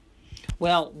much?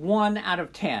 Well, 1 out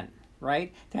of 10,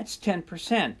 right? That's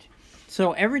 10%.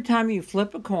 So every time you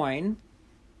flip a coin,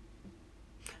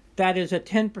 that is a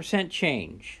 10%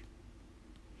 change.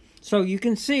 So you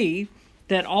can see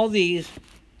that all these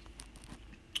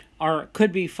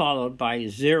could be followed by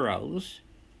zeros.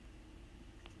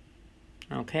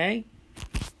 Okay?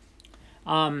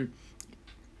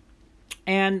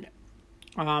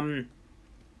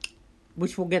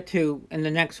 Which we'll get to in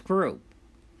the next group.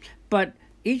 But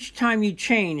each time you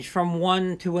change from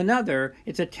one to another,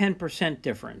 it's a 10%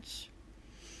 difference.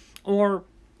 Or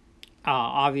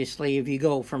obviously, if you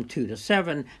go from 2 to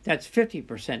 7, that's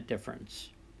 50% difference.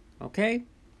 Okay?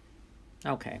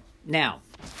 Okay. Now,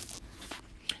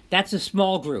 that's a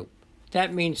small group.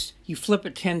 That means you flip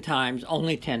it 10 times,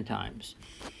 only 10 times.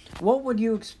 What would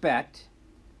you expect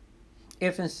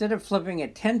if instead of flipping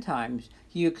it 10 times,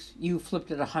 you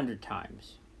flipped it 100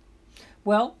 times?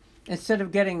 Well, instead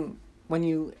of getting, when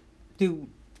you do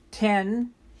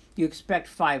 10, you expect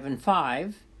 5 and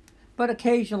 5, but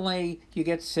occasionally you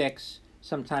get 6,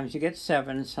 sometimes you get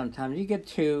 7, sometimes you get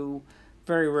 2,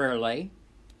 very rarely,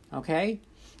 okay?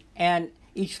 And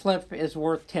each flip is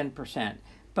worth 10%.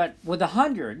 But with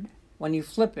 100, when you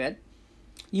flip it,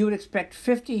 you would expect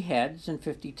 50 heads and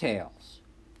 50 tails.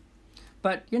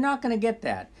 But you're not going to get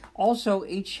that. Also,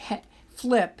 each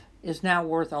flip is now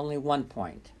worth only 1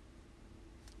 point.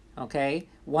 Okay,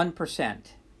 1%.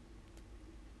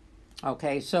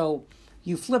 Okay, so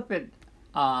you flip it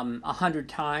 100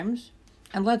 times,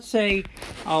 and let's say,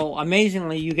 oh,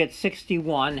 amazingly, you get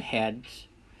 61 heads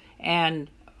and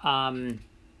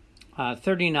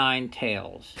 39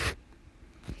 tails.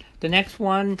 The next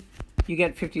one, you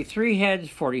get 53 heads,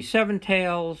 47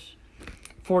 tails,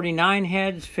 49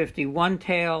 heads, 51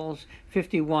 tails,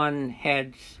 51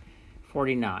 heads,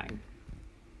 49.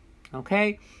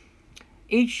 Okay?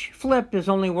 Each flip is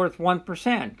only worth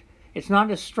 1%. It's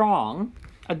not as strong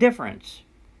a difference.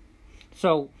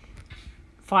 So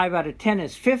 5 out of 10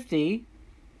 is 50.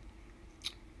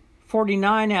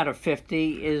 49 out of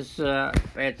 50 is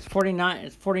it's 49.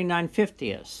 It's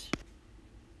 49/50ths.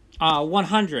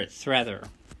 100th rather.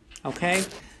 Okay.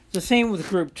 The same with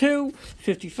group 2.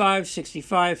 55,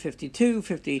 65, 52,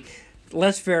 50.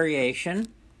 Less variation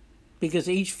because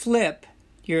each flip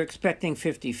you're expecting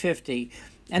 50/50.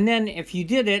 And then if you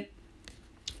did it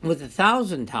with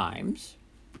 1,000 times,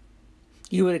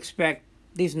 you would expect,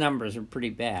 these numbers are pretty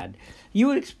bad, you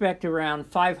would expect around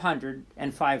 500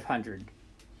 and 500.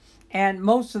 And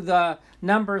most of the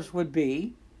numbers would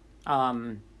be,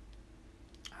 for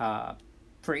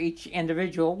each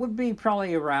individual, would be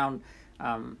probably around,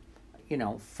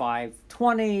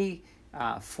 520,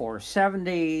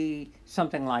 470,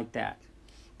 something like that.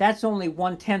 That's only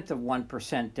 1/10 of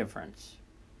 1% difference.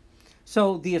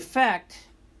 So the effect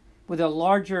with a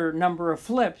larger number of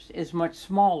flips is much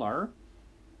smaller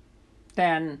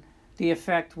than the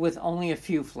effect with only a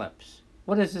few flips.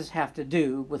 What does this have to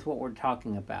do with what we're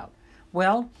talking about?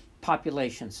 Well,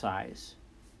 population size.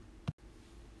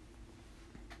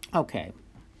 Okay.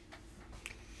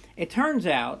 It turns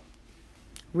out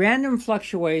random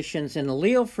fluctuations in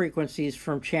allele frequencies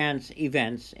from chance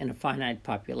events in a finite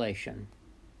population.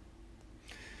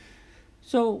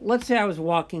 So let's say I was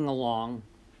walking along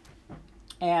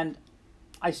and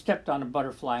I stepped on a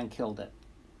butterfly and killed it.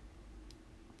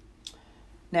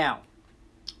 Now,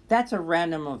 that's a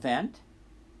random event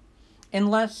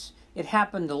unless it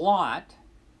happened a lot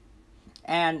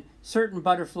and certain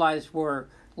butterflies were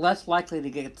less likely to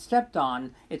get stepped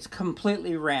on. It's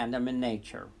completely random in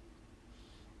nature.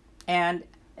 And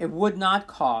it would not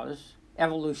cause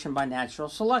evolution by natural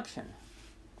selection.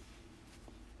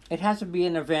 It has to be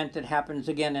an event that happens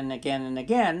again and again and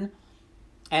again,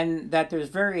 and that there's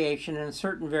variation, and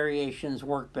certain variations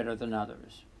work better than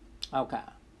others. Okay.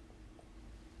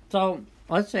 So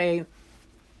let's say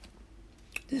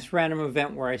this random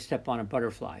event where I step on a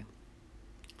butterfly.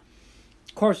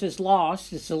 Of course, it's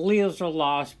lost. Its alleles are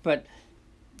lost, but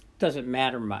doesn't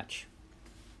matter much.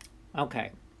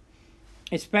 Okay.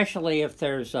 Especially if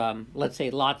there's, let's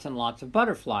say, lots and lots of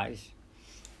butterflies.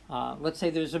 Let's say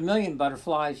there's 1,000,000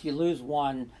 butterflies. You lose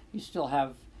one, you still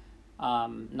have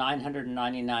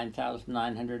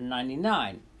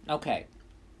 999,999. Okay.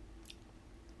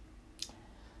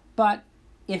 But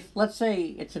if, let's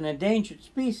say, it's an endangered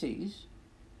species,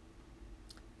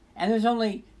 and there's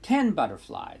only 10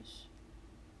 butterflies,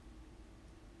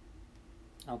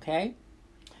 okay?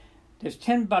 There's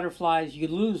 10 butterflies, you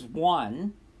lose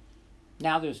one,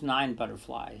 now there's 9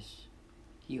 butterflies.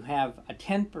 You have a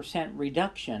 10%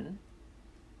 reduction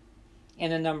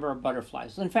in the number of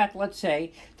butterflies. In fact, let's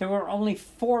say there were only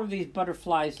 4 of these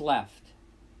butterflies left.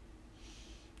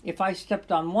 If I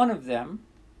stepped on one of them,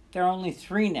 there are only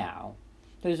 3 now.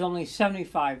 There's only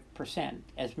 75%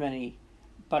 as many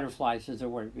butterflies as there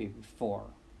were before.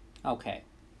 Okay.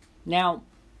 Now,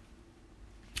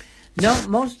 no,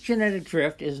 most genetic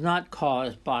drift is not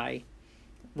caused by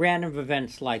random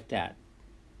events like that.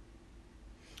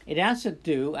 It has to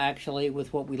do, actually,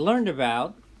 with what we learned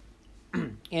about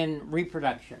in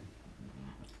reproduction.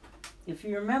 If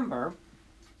you remember,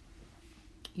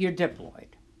 you're diploid.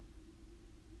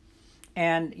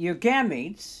 And your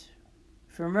gametes,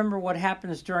 if you remember what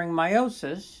happens during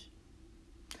meiosis,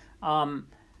 Um,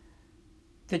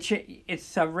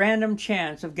 it's a random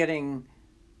chance of getting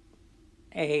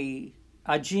a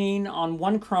gene on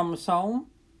one chromosome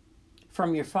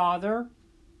from your father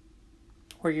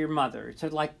or your mother. It's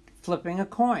like flipping a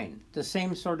coin, the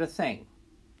same sort of thing.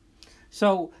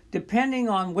 So depending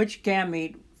on which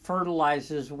gamete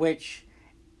fertilizes which,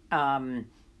 let's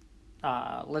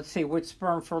say which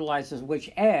sperm fertilizes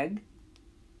which egg,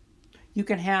 you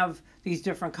can have these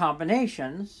different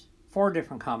combinations, 4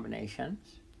 different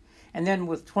combinations, and then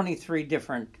with 23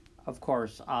 different, of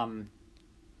course,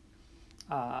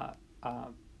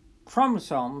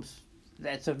 chromosomes,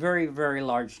 that's a very, very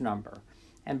large number.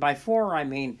 And by 4, I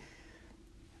mean,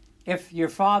 if your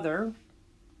father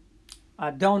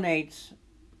donates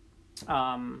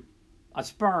a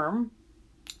sperm,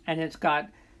 and it's got,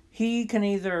 he can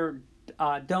either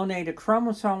donate a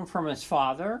chromosome from his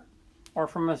father or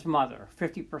from his mother,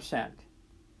 50%.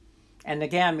 And the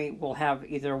gamete will have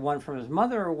either one from his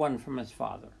mother or one from his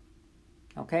father.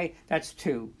 Okay, that's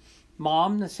 2.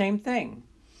 Mom, the same thing.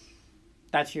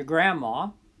 That's your grandma.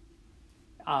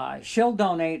 She'll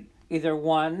donate either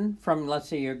one from, let's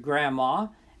say, your grandma,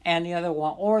 and the other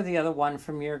one, or the other one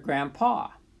from your grandpa.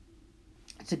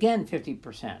 It's again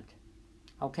 50%.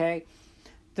 Okay?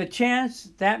 The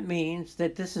chance, that means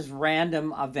that this is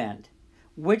random event.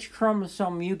 Which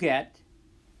chromosome you get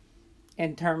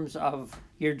in terms of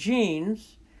your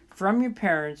genes from your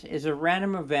parents is a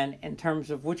random event in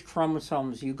terms of which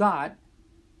chromosomes you got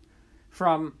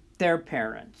from their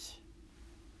parents.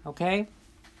 Okay?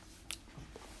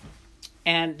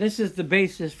 And this is the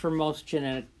basis for most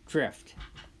genetic drift.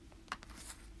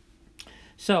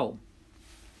 So,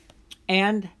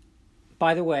 and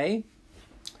by the way,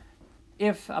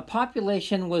 if a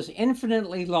population was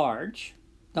infinitely large,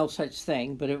 no such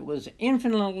thing, but if it was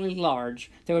infinitely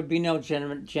large, there would be no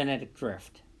genetic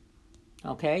drift.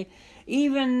 Okay?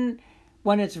 Even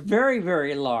when it's very,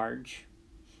 very large,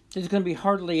 there's going to be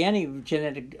hardly any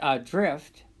genetic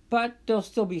drift, but there'll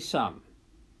still be some.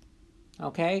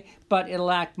 Okay? But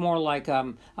it'll act more like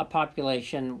a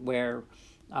population where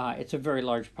it's a very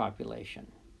large population.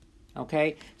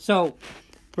 Okay? So,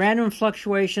 random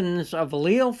fluctuations of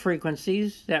allele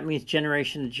frequencies, that means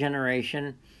generation to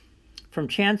generation, from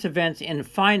chance events in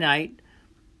finite,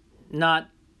 not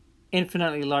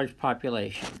infinitely large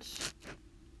populations.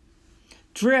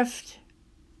 Drift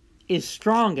is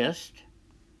strongest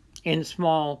in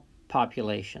small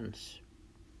populations.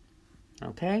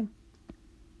 Okay?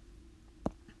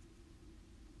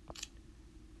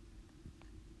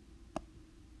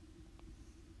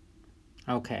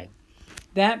 Okay.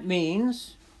 That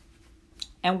means,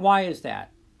 and why is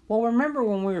that? Well, remember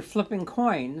when we were flipping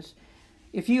coins,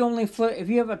 if you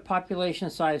have a population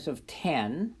size of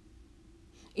 10,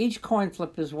 each coin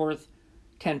flip is worth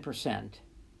 10%.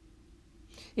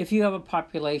 If you have a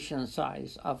population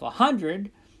size of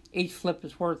 100, each flip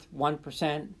is worth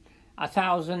 1%,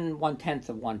 1,000, 1/10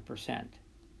 of 1%.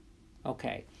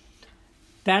 Okay.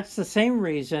 That's the same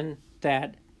reason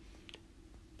that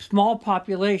small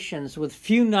populations with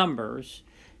few numbers,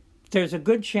 there's a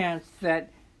good chance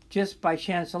that just by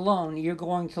chance alone, you're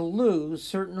going to lose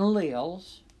certain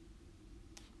alleles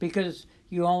because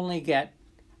you only get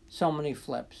so many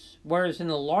flips. Whereas in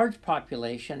a large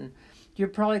population, you're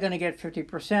probably going to get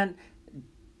 50%.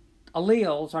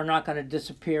 Alleles are not going to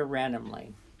disappear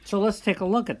randomly. So let's take a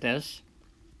look at this.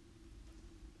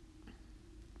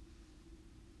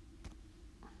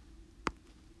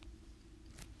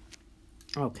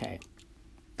 Okay.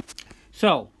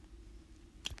 So,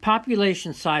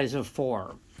 population size of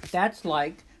 4. That's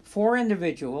like 4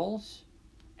 individuals,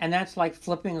 and that's like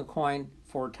flipping a coin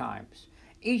 4 times.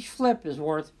 Each flip is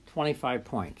worth 25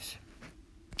 points.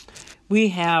 We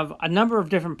have a number of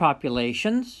different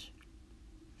populations.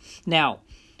 Now,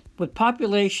 with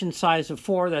population size of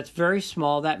 4, that's very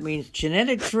small. That means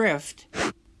genetic drift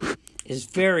is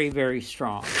very, very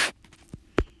strong.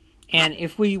 And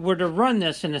if we were to run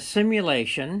this in a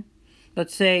simulation,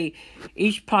 let's say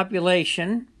each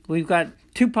population, we've got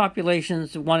 2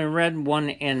 populations, one in red and one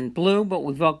in blue, but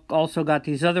we've also got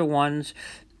these other ones,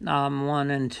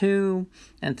 1 and 2,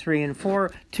 and 3 and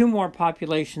 4, 2 more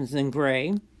populations in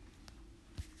gray.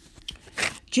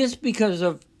 Just because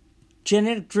of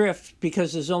genetic drift,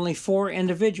 because there's only 4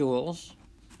 individuals,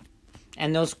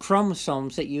 and those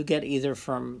chromosomes that you get either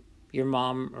from your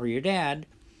mom or your dad,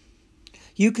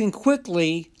 you can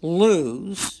quickly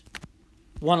lose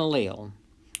one allele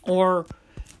or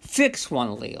fix one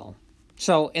allele.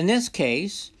 So in this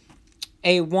case,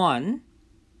 A1,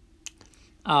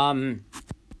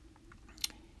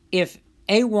 if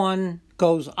A1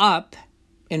 goes up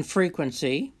in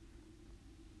frequency,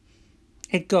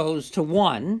 it goes to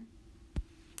 1,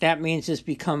 that means it's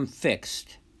become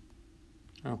fixed.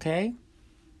 Okay?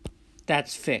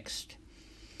 That's fixed.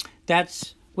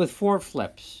 That's with 4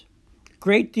 flips.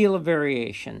 Great deal of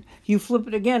variation. You flip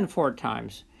it again 4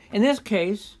 times. In this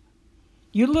case,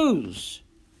 you lose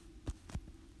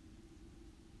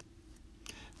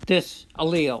this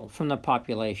allele from the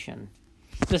population.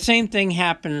 The same thing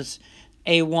happens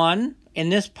A1 in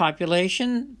this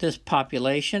population.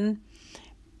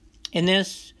 In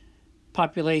this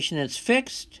population it's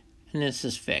fixed, and this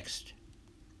is fixed.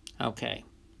 Okay.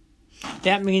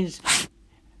 That means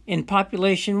in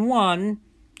population 1,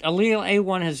 allele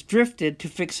A1 has drifted to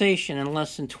fixation in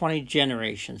less than 20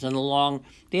 generations. And along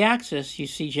the axis, you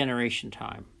see generation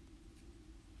time.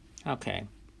 Okay.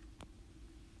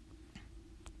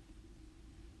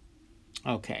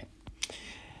 Okay.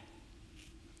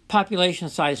 Population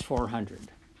size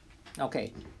 400.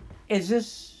 Okay. Is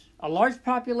this a large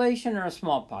population or a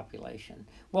small population?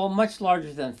 Well, much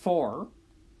larger than 4,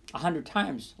 100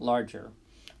 times larger.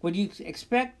 Would you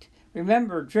expect?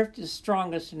 Remember, drift is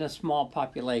strongest in a small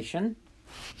population.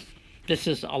 This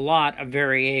is a lot of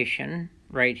variation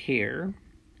right here.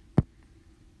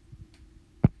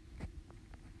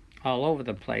 All over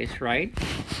the place, right?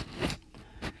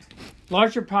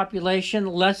 Larger population,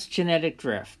 less genetic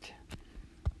drift.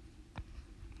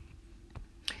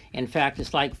 In fact,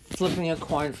 it's like flipping a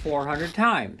coin 400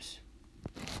 times.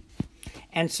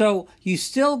 And so you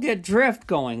still get drift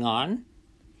going on.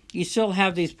 You still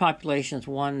have these populations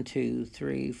 1, 2,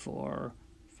 3, 4,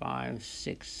 5,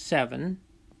 6, 7,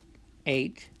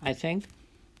 8, I think.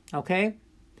 Okay?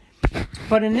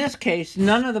 But in this case,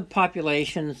 none of the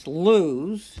populations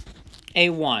lose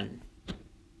A1.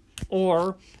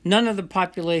 Or none of the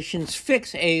populations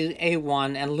fix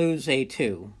A1 and lose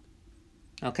A2.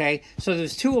 Okay? So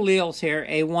there's 2 alleles here,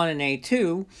 A1 and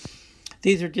A2.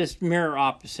 These are just mirror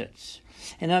opposites.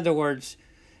 In other words,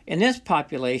 in this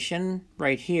population,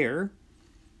 right here,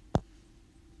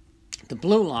 the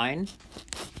blue line,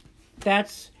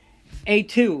 that's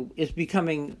A2 is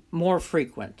becoming more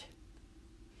frequent.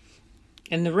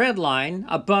 In the red line,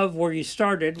 above where you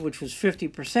started, which was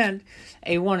 50%,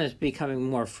 A1 is becoming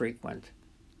more frequent.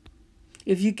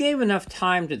 If you gave enough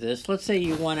time to this, let's say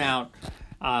you went out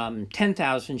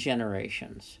 10,000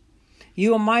 generations,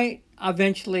 you might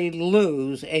eventually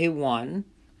lose A1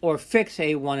 or fix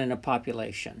A1 in a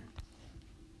population.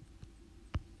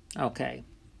 Okay.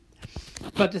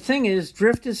 But the thing is,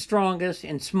 drift is strongest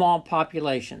in small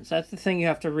populations. That's the thing you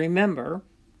have to remember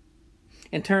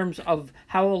in terms of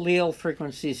how allele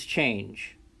frequencies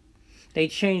change. They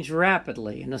change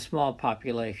rapidly in a small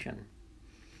population,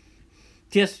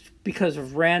 just because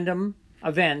of random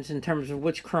events in terms of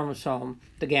which chromosome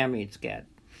the gametes get.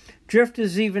 Drift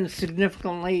is even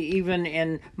significantly even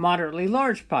in moderately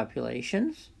large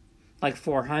populations, like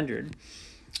 400.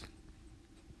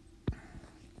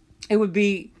 It would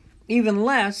be even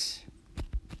less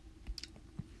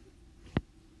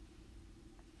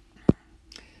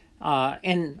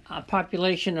in a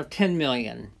population of 10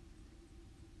 million.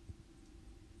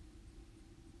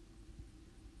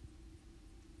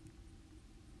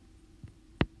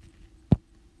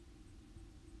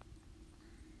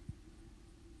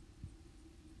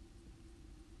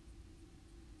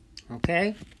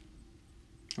 Okay?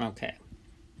 Okay.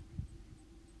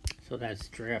 So that's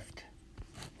drift.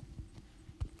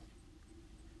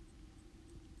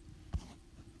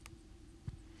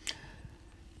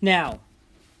 Now,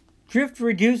 drift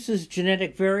reduces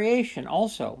genetic variation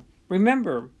also.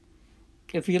 Remember,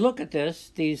 if you look at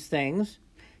these things,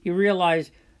 you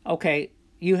realize, okay,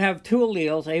 you have 2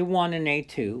 alleles, A1 and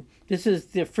A2. This is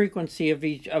the frequency of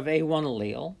each of A1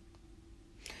 allele.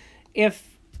 If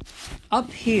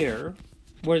up here,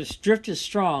 where this drift is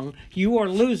strong, you are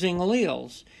losing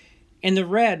alleles. In the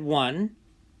red one,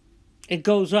 it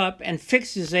goes up and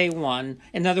fixes A1.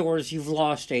 In other words, you've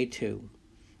lost A2.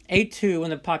 A2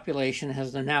 in the population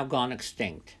has now gone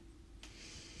extinct.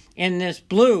 In this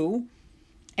blue,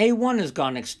 A1 has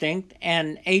gone extinct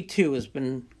and A2 has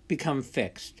become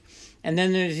fixed. And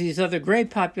then there's these other gray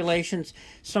populations,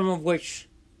 some of which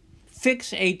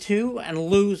fix A2 and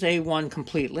lose A1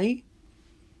 completely,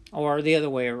 or the other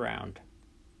way around.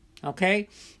 Okay?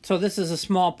 So this is a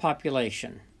small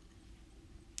population.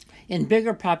 In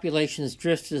bigger populations,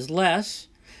 drift is less,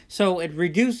 so it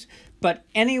reduces. But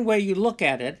any way you look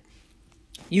at it,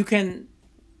 you can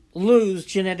lose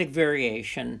genetic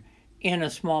variation in a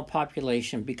small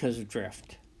population because of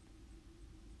drift.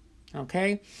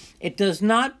 Okay? It does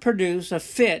not produce a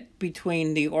fit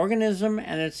between the organism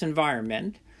and its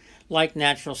environment like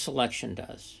natural selection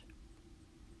does.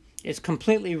 It's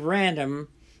completely random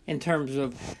in terms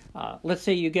of, let's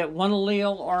say you get one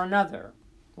allele or another.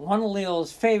 one allele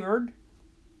is favored,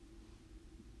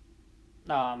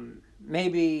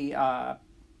 maybe,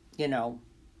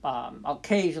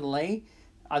 occasionally.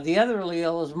 The other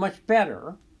allele is much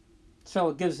better, so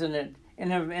it gives an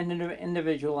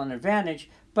individual an advantage.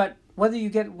 But whether you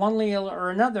get one allele or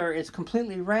another is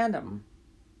completely random.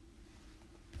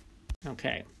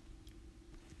 Okay.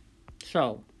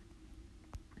 So,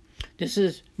 this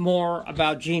is more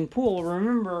about gene pool.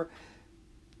 Remember,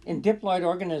 in diploid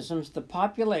organisms, the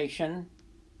population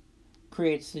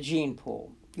creates the gene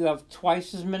pool. You have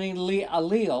twice as many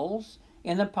alleles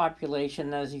in the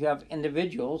population as you have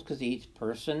individuals, because each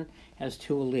person has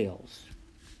 2 alleles.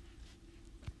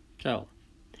 So,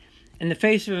 in the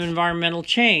face of environmental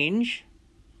change,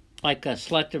 like a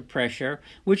selective pressure,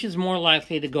 which is more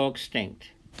likely to go extinct?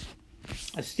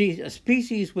 A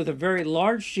species with a very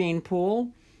large gene pool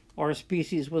or a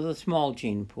species with a small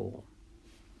gene pool?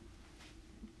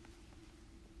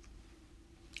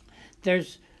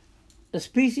 There's a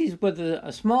species with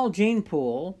a small gene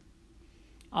pool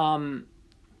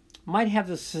might have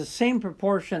the same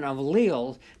proportion of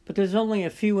alleles, but there's only a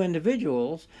few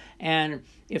individuals, and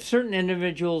if certain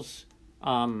individuals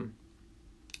die,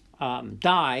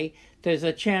 there's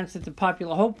a chance that the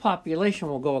whole population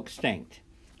will go extinct.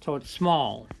 So it's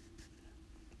small.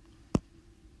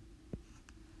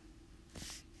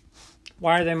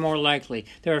 Why are they more likely?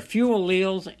 There are few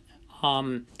alleles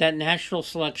that natural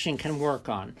selection can work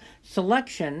on.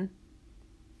 Selection,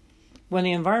 when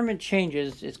the environment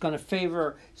changes, it's going to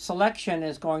favor, selection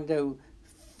is going to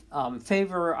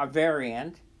favor a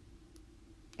variant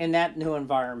in that new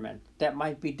environment that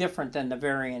might be different than the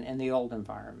variant in the old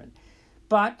environment.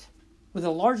 But with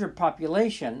a larger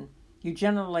population, you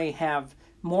generally have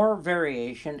more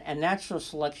variation, and natural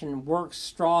selection works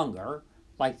stronger,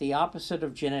 like the opposite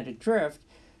of genetic drift,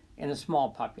 in a small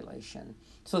population.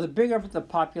 So the bigger the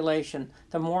population,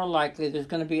 the more likely there's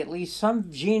going to be at least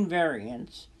some gene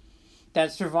variants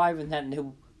that survive in that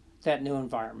new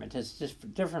environment. It's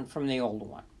just different from the old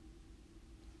one.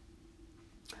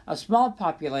 A small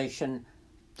population,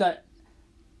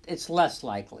 it's less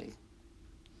likely.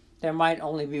 There might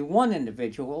only be one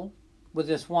individual with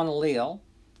this one allele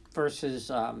versus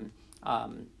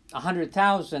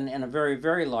 100,000 in a very,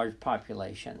 very large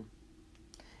population.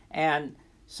 And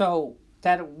so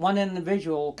that one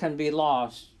individual can be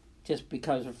lost just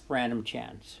because of random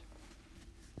chance.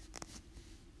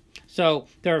 So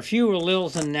there are few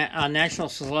alleles in natural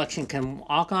selection can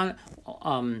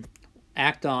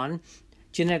act on.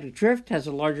 Genetic drift has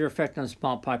a larger effect on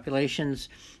small populations,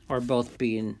 or both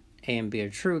B and A and B are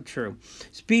true.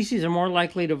 Species are more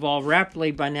likely to evolve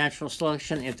rapidly by natural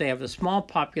selection if they have a small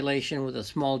population with a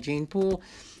small gene pool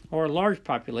or a large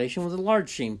population with a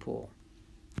large gene pool.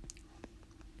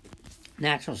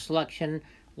 Natural selection,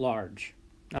 large.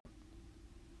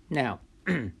 Now,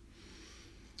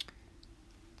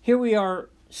 here we are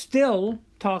still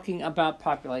talking about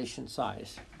population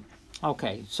size.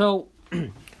 Okay, so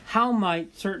how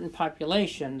might certain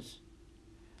populations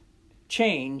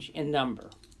change in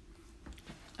number?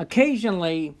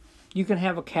 Occasionally, you can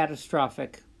have a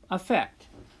catastrophic effect.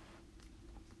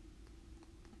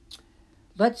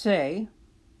 Let's say,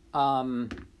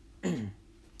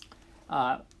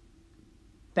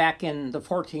 back in the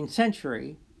 14th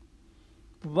century,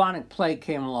 bubonic plague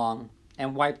came along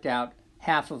and wiped out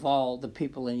half of all the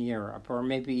people in Europe, or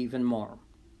maybe even more.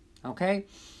 Okay?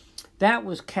 That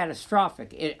was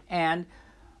catastrophic. And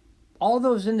all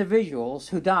those individuals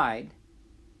who died,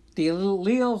 the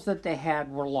alleles that they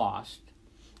had were lost.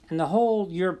 And the whole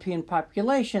European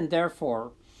population,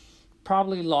 therefore,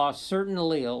 probably lost certain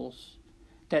alleles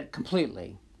that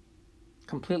completely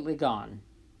gone.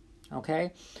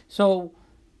 Okay? So,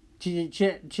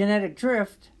 genetic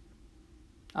drift,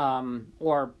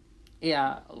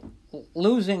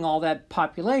 losing all that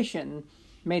population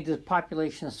made the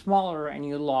population smaller, and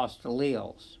you lost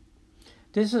alleles.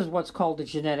 This is what's called a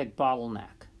genetic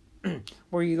bottleneck,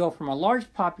 where you go from a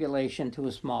large population to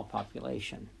a small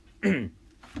population.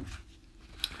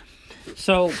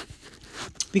 So,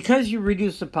 because you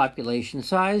reduce the population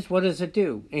size, what does it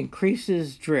do?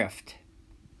 Increases drift.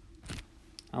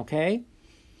 Okay?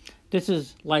 This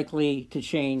is likely to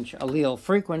change allele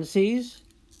frequencies,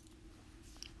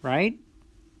 right?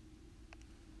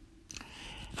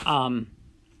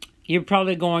 You're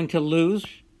probably going to lose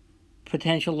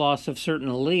potential loss of certain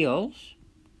alleles.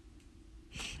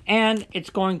 And it's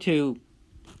going to...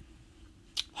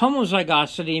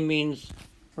 Homozygosity means,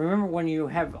 remember when you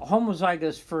have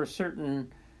homozygous for a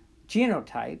certain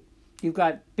genotype, you've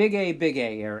got big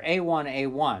A, or A1,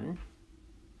 A1,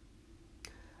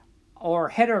 or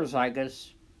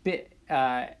heterozygous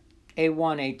A1,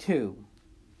 A2.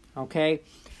 Okay?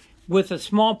 With a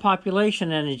small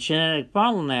population and a genetic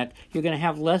bottleneck, you're going to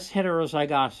have less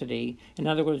heterozygosity. In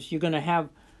other words, you're going to have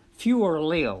fewer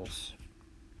alleles.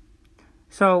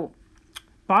 So,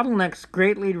 bottlenecks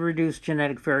greatly reduce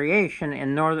genetic variation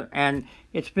in and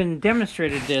it's been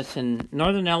demonstrated this in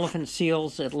northern elephant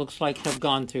seals. It looks like have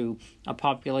gone through a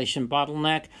population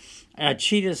bottleneck.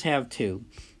 Cheetahs have too.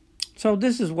 So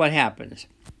this is what happens.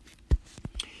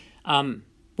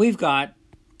 We've got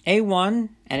A1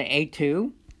 and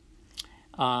A2.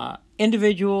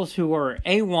 Individuals who are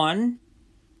A1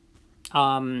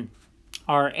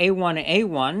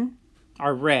 A1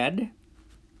 are red.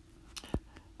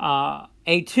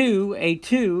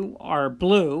 A2 are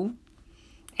blue,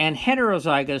 and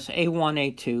heterozygous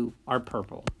A1, A2 are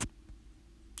purple.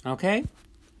 Okay?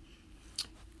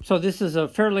 So this is a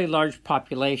fairly large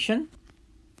population.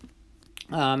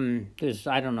 There's,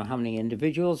 I don't know how many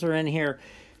individuals are in here.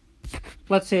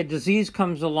 Let's say a disease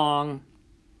comes along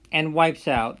and wipes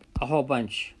out a whole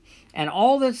bunch. And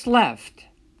all that's left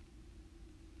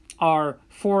are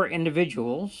 4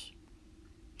 individuals.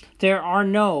 There are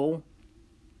no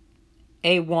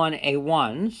A1,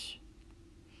 A1s.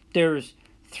 There's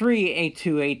 3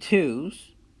 A2,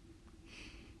 A2s.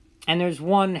 And there's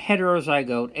 1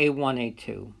 heterozygote A1,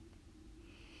 A2.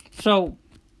 So,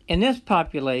 in this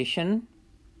population,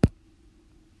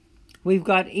 we've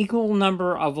got equal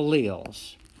number of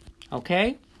alleles.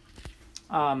 Okay?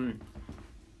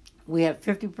 We have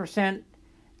 50%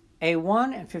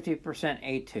 A1 and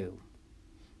 50%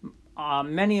 A2.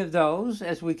 Many of those,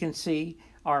 as we can see,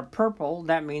 are purple.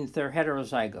 That means they're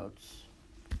heterozygotes.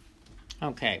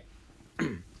 Okay.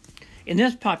 In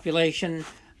this population,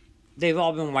 they've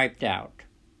all been wiped out.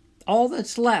 All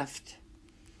that's left,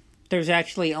 there's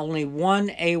actually only 1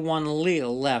 A1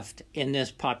 allele left in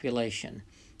this population.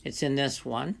 It's in this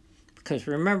one, because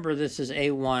remember, this is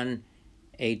A1,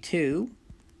 A2.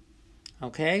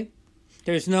 Okay?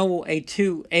 There's no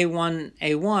A2, A1,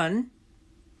 A1,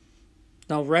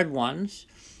 no red ones.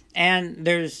 And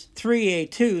there's 3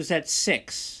 A2s, that's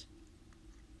 6.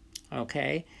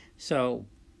 Okay? So,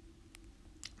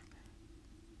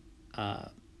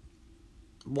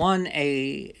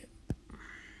 1A,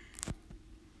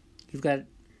 you've got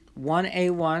 1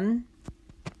 A1,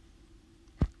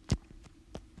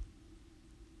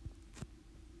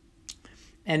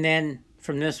 and then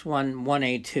from this one, 1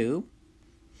 A2,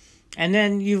 and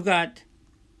then you've got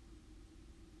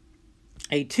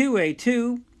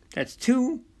A2, that's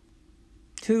 2,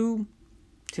 2,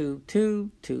 2,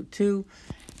 2, 2, 2.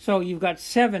 So you've got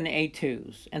 7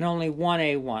 A2s and only 1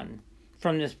 A1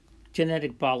 from this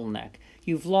genetic bottleneck.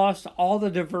 You've lost all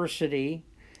the diversity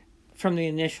from the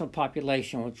initial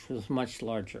population, which was much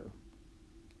larger.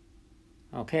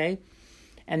 Okay?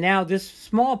 And now this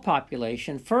small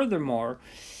population, furthermore,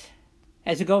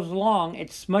 as it goes along,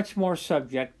 it's much more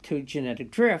subject to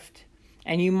genetic drift.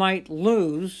 And you might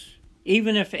lose,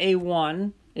 even if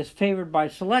A1 is favored by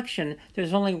selection,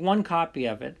 there's only 1 copy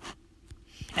of it.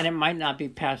 And it might not be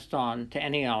passed on to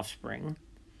any offspring.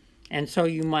 And so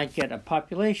you might get a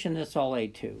population that's all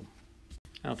A2.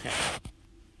 Okay.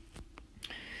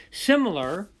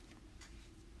 Similar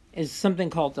is something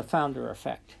called the founder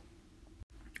effect.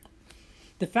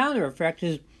 The founder effect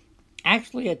is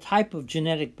actually a type of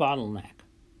genetic bottleneck.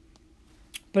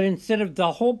 But instead of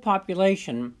the whole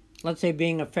population, let's say,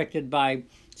 being affected by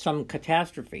some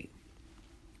catastrophe,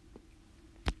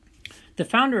 the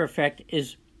founder effect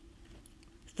is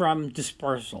from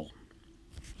dispersal.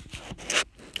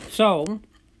 So,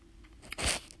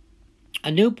 a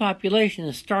new population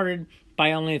is started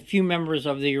by only a few members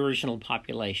of the original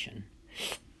population.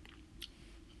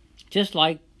 Just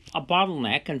like a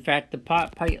bottleneck, in fact, the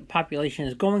population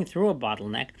is going through a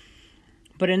bottleneck,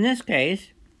 but in this case,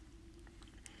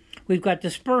 we've got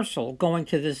dispersal going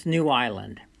to this new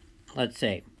island, let's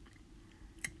say,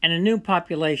 and a new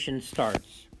population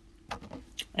starts.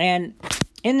 And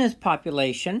in this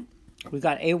population, we've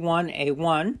got A1,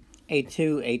 A1,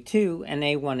 A2, A2, and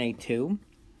A1, A2.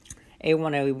 A1,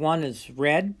 A1 is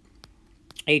red,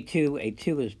 A2,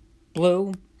 A2 is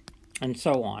blue, and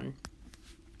so on.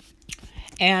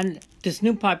 And this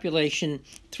new population,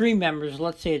 3 members,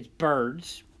 let's say it's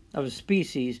birds of a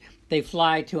species, they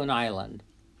fly to an island.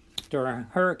 During a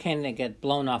hurricane, they get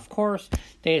blown off course,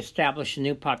 they establish a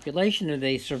new population, and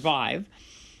they survive.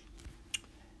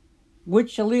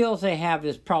 Which alleles they have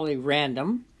is probably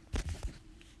random.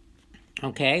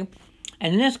 Okay?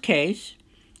 And in this case,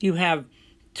 you have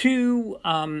 2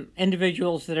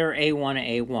 individuals that are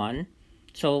A1, A1.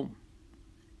 So,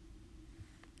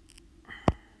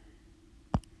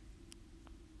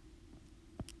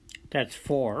 that's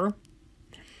 4.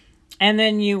 And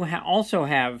then you also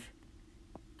have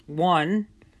one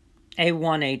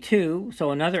A1, A2,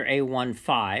 so another A1,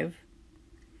 5.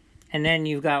 And then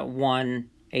you've got one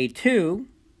A2,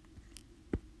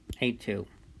 A2.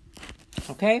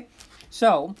 Okay?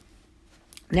 So,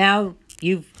 now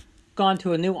you've gone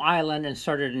to a new island and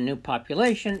started a new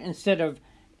population instead of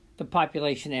the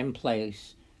population in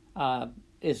place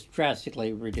is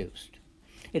drastically reduced.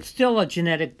 It's still a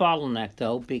genetic bottleneck,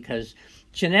 though, because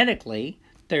genetically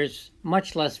there's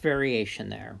much less variation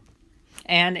there.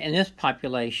 And in this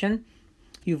population,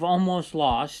 you've almost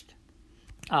lost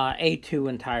A2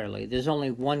 entirely. There's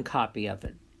only one copy of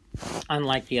it,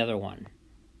 unlike the other one.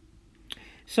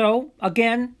 So,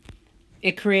 again,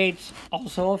 it creates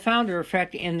also a founder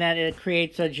effect in that it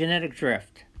creates a genetic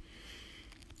drift.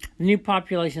 The new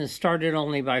population started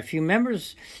only by a few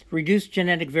members, reduced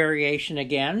genetic variation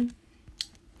again.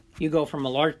 You go from a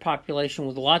large population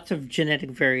with lots of genetic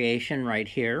variation right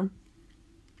here,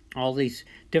 all these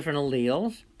different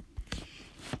alleles,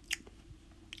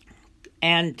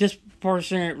 and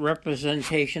disproportionate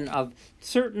representation of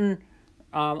certain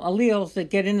alleles that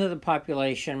get into the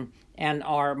population and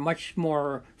are much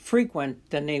more frequent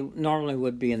than they normally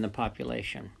would be in the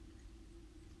population.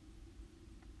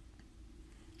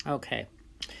 Okay,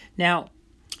 now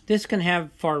this can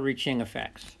have far-reaching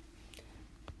effects.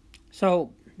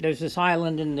 So there's this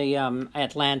island in the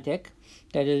Atlantic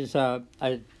that is a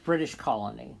British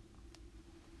colony.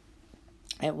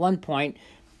 At one point,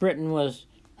 Britain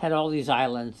had all these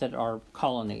islands that are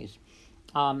colonies.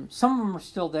 Some of them are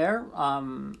still there,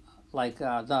 like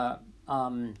the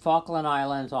Falkland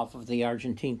Islands off of the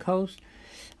Argentine coast.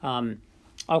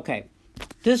 Okay,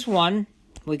 this one,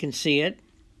 we can see it.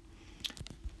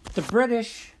 A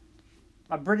British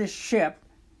ship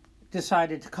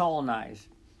decided to colonize.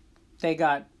 They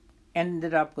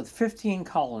ended up with 15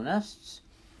 colonists.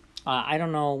 I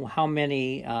don't know how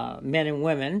many men and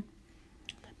women,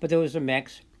 but there was a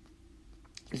mix.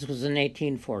 This was in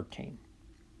 1814.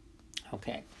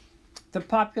 Okay. The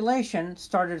population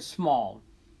started small.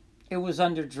 It was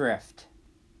under drift,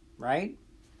 right?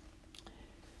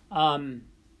 As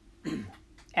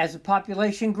the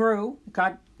population grew, it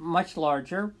got much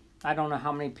larger. I don't know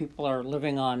how many people are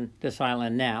living on this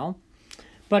island now.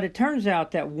 But it turns out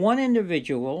that one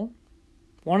individual,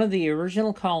 one of the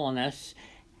original colonists,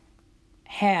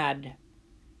 had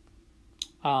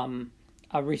a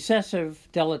recessive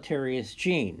deleterious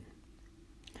gene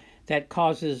that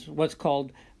causes what's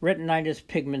called retinitis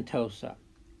pigmentosa.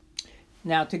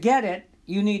 Now, to get it,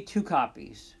 you need 2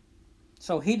 copies.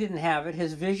 So he didn't have it.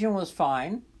 His vision was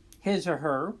fine, his or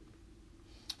her.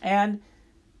 And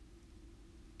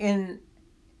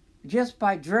just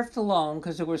by drift alone,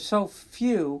 because there were so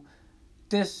few,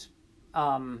 this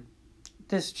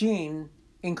gene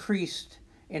increased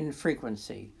in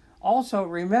frequency. Also,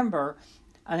 remember,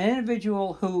 an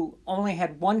individual who only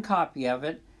had 1 copy of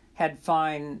it had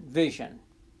fine vision.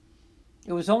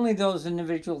 It was only those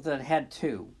individuals that had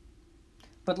 2.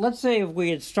 But let's say if we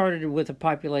had started with a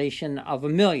population of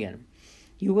 1 million,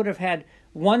 you would have had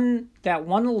that one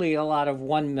allele out of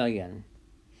 1 million.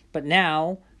 But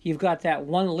now you've got that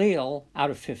one allele out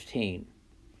of 15.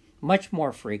 Much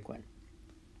more frequent.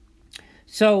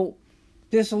 So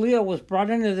this allele was brought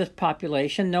into this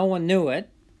population. No one knew it.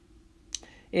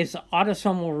 It's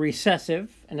autosomal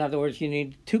recessive. In other words, you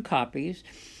need 2 copies.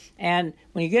 And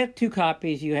when you get 2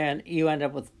 copies, you end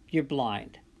up with, you're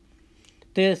blind.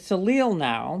 This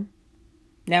allele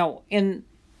now in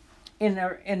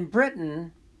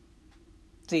Britain,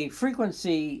 the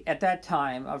frequency at that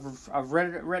time of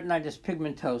retinitis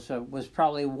pigmentosa was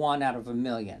probably 1 out of 1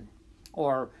 million,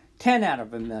 or 10 out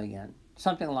of 1 million,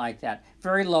 something like that.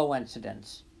 Very low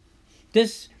incidence.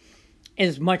 This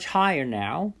is much higher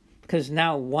now, because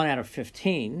now 1 out of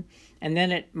 15, and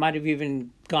then it might have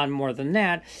even gone more than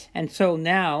that. And so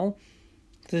now,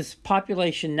 this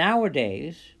population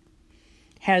nowadays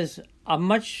has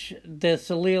this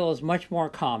allele is much more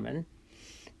common,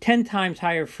 10 times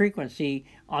higher frequency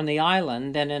on the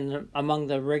island than among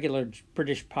the regular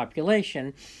British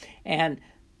population, and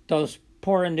those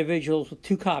poor individuals with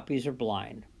 2 copies are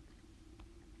blind.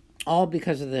 All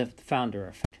because of the founder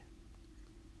effect.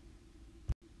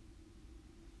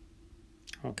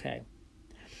 Okay.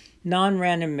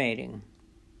 Non-random mating.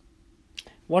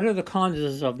 What are the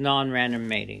causes of non-random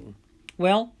mating?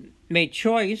 Well, mate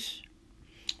choice,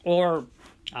 or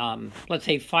let's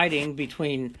say fighting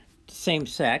between same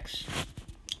sex.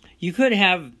 You could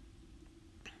have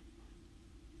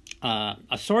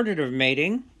assortative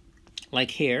mating,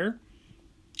 like here.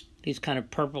 These kind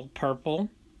of purple,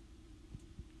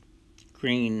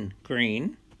 green.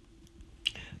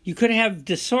 You could have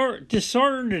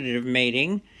disordered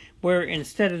mating, where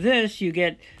instead of this, you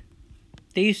get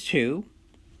these two.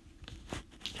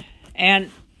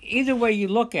 And either way you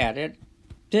look at it,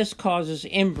 this causes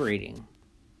inbreeding.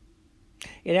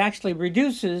 It actually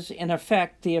reduces, in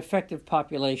effect, the effective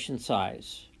population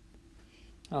size.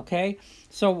 Okay?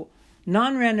 So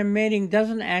non-random mating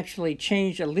doesn't actually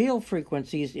change allele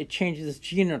frequencies, it changes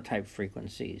genotype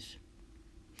frequencies.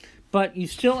 But you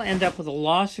still end up with a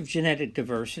loss of genetic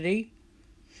diversity,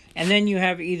 and then you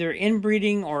have either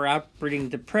inbreeding or outbreeding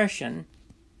depression,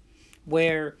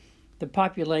 where the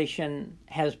population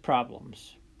has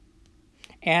problems.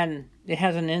 And it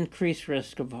has an increased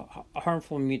risk of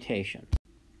harmful mutations.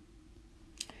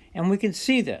 And we can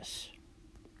see this.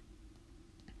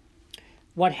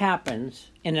 What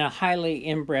happens in a highly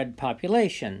inbred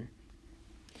population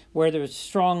where there's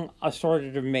strong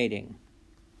assortative mating.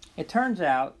 It turns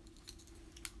out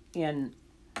in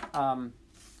the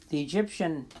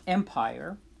Egyptian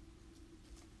Empire,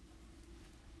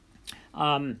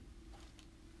 the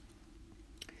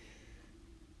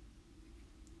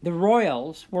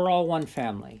royals were all one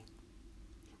family.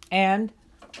 And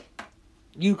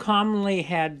you commonly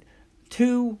had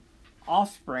two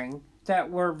offspring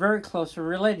that were very closely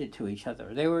related to each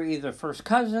other. They were either first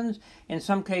cousins, in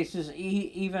some cases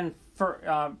even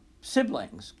for,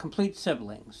 siblings, complete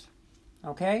siblings.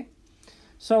 Okay?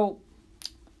 So,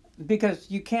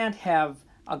 because you can't have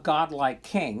a godlike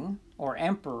king or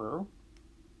emperor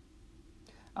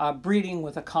breeding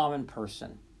with a common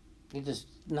person. It's just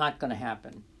not going to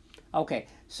happen. Okay,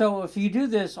 so if you do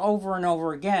this over and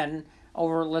over again,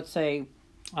 over, let's say,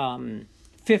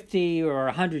 50 or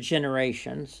 100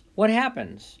 generations, what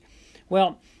happens?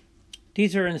 Well,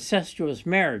 these are incestuous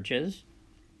marriages,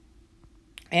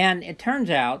 and it turns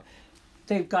out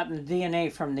they've gotten the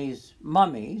DNA from these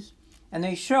mummies, and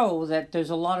they show that there's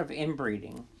a lot of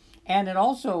inbreeding. And it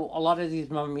also, a lot of these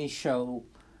mummies show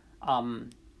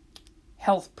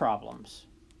health problems,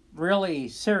 really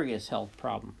serious health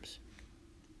problems.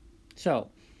 So,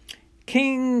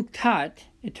 King Tut,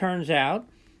 it turns out,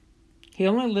 he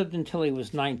only lived until he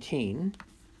was 19,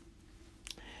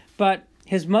 but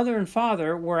his mother and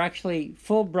father were actually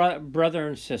full brother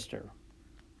and sister.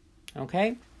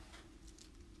 Okay?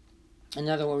 In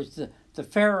other words, the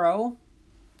pharaoh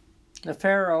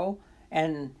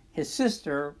and his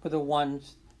sister were the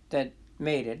ones that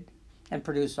mated and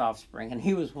produced offspring, and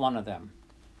he was one of them.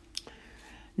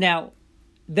 Now,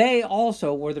 they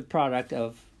also were the product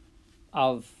of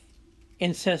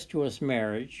incestuous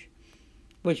marriage,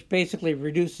 which basically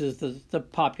reduces the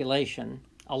population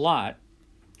a lot.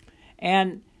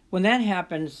 And when that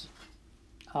happens,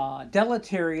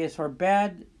 deleterious or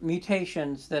bad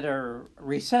mutations that are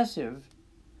recessive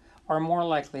are more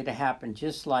likely to happen,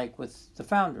 just like with the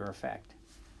founder effect.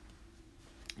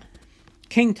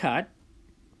 King Tut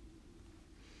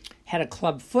had a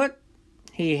club foot.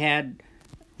 He had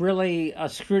really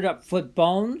screwed up foot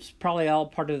bones, probably all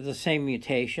part of the same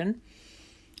mutation.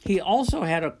 He also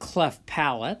had a cleft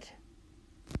palate.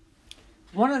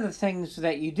 One of the things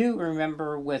that you do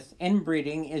remember with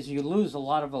inbreeding is you lose a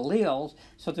lot of alleles,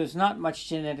 so there's not much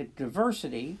genetic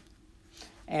diversity.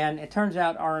 And it turns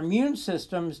out our immune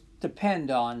systems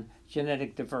depend on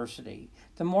genetic diversity.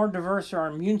 The more diverse our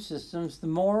immune systems, the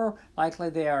more likely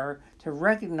they are to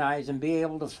recognize and be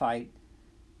able to fight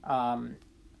a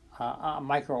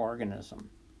microorganism.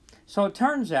 So it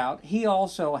turns out he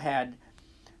also had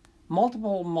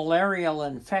multiple malarial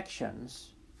infections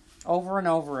over and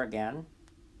over again.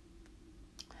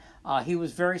 He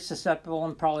was very susceptible,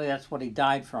 and probably that's what he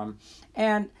died from.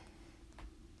 And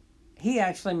he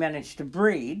actually managed to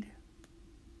breed,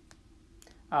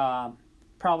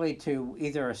 probably to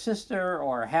either a sister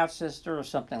or a half-sister or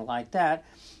something like that.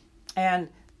 And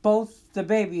both the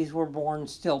babies were born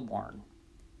stillborn.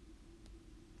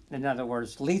 In other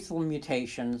words, lethal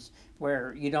mutations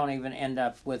where you don't even end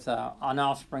up with an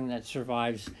offspring that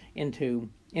survives into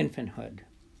infanthood.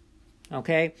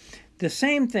 Okay? The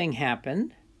same thing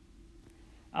happened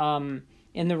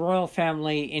in the royal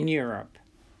family in Europe.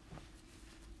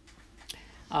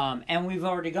 And we've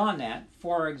already gone that.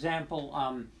 For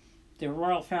example, the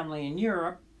royal family in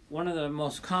Europe, one of the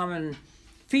most common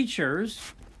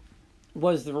features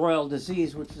was the royal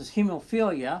disease, which is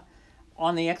hemophilia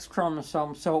on the X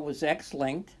chromosome, so it was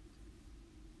X-linked.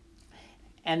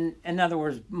 And in other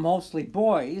words, mostly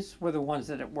boys were the ones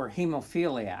that were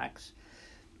hemophiliacs.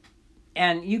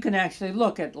 And you can actually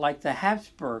look at, like, the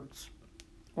Habsburgs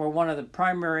were one of the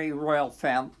primary royal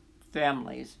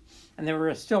families, and they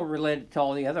were still related to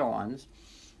all the other ones.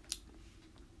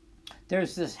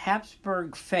 There's this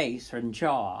Habsburg face and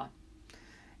jaw,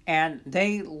 and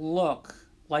they look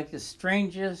like the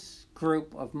strangest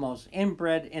group of most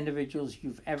inbred individuals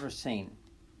you've ever seen.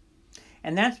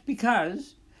 And that's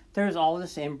because there's all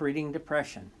this inbreeding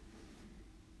depression.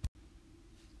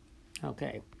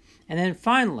 Okay, and then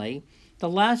finally, the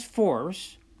last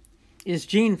force is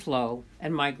gene flow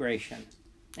and migration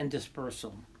and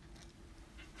dispersal.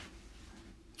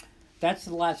 That's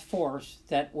the last force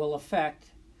that will affect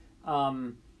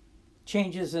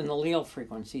changes in allele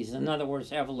frequencies, in other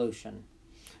words, evolution.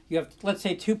 You have, let's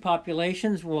say, two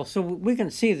populations. Well, so we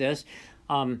can see this.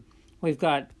 We've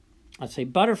got, let's say,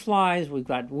 butterflies, we've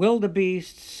got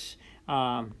wildebeests,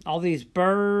 all these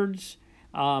birds,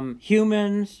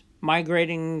 humans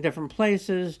migrating different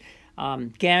places,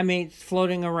 gametes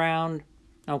floating around.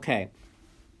 Okay.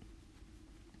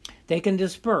 They can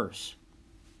disperse.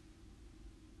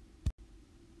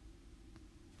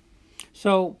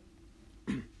 So,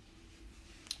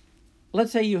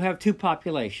 let's say you have two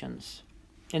populations.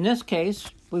 In this case,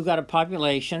 we've got a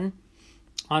population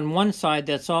on one side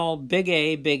that's all big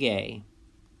A, big A.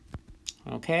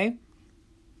 Okay?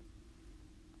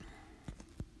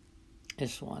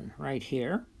 This one right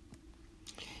here.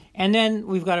 And then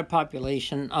we've got a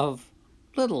population of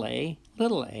little a,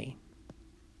 little a.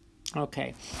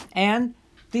 Okay. And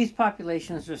these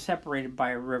populations are separated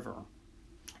by a river.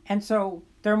 And so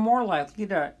they're more likely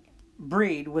to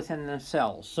breed within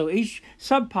themselves. So each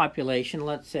subpopulation,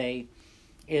 let's say,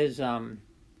 is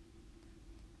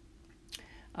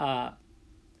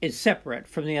separate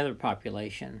from the other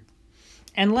population.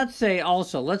 And let's say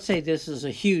this is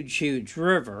a huge, huge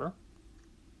river.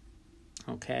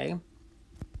 Okay.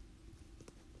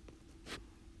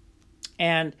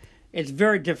 And it's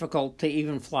very difficult to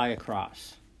even fly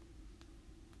across.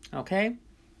 Okay?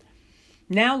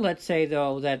 Now let's say,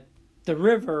 though, that the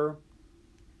river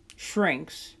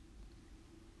shrinks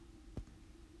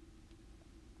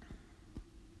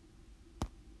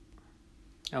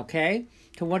okay,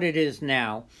 to what it is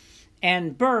now.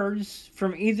 And birds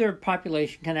from either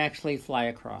population can actually fly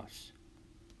across.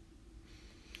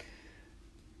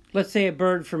 Let's say a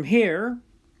bird from here,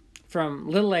 from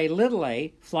little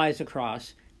a, flies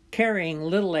across, carrying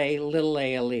little a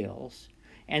alleles.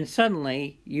 And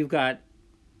suddenly you've got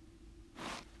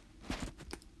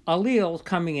alleles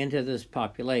coming into this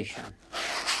population.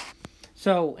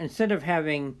 So instead of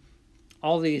having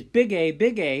all these big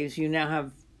A's, you now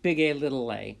have big A,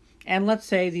 little a. And let's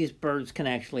say these birds can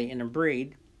actually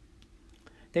interbreed.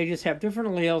 They just have different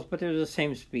alleles, but they're the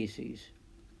same species.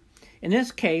 In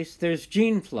this case, there's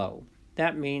gene flow.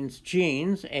 That means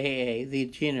genes, AA, the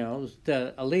genomes,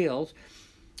 the alleles,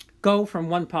 go from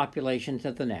one population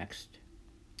to the next.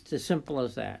 It's as simple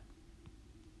as that.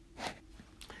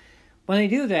 When they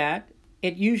do that,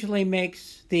 it usually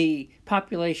makes the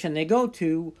population they go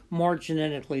to more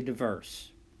genetically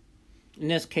diverse. In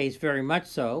this case, very much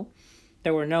so.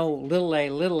 There were no little a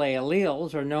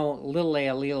alleles or no little a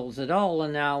alleles at all,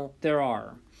 and now there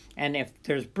are. And if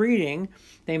there's breeding,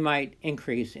 they might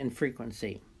increase in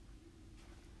frequency.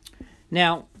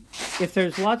 Now, if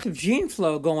there's lots of gene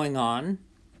flow going on,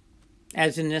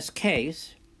 as in this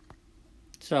case,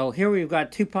 so here we've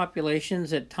got two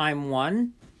populations at time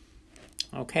 1,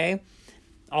 okay,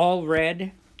 all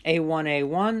red,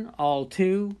 A1, all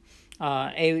 2,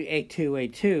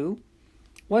 A2.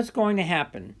 What's going to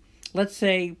happen? Let's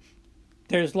say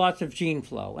there's lots of gene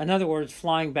flow. In other words,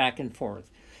 flying back and forth.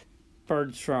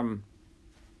 Birds from,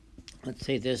 let's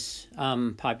say, this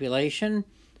population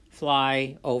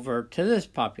fly over to this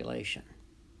population.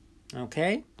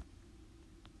 Okay?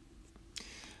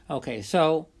 Okay,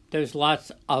 so there's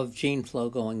lots of gene flow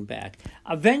going back.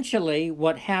 Eventually,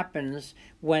 what happens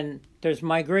when there's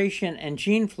migration and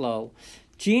gene flow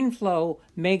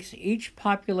makes each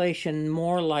population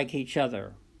more like each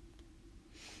other.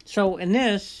 So in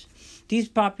these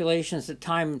populations at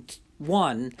time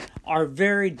 1 are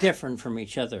very different from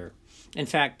each other. In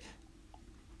fact,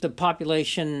 the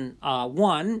population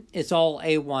 1 is all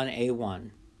A1.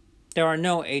 There are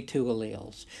no A2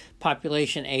 alleles.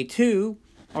 Population A2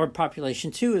 or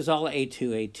population 2 is all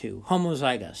A2,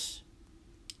 homozygous.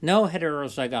 No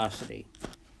heterozygosity.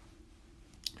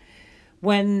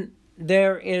 When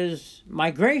there is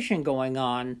migration going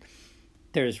on,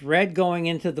 there's red going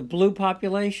into the blue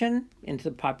population,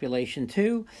 into population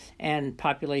 2, and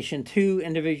population 2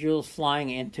 individuals flying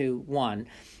into 1.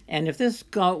 And if this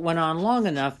went on long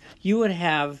enough, you would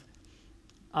have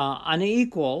an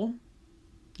equal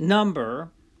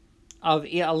number of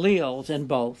alleles in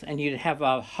both, and you'd have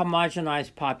a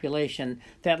homogenized population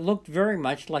that looked very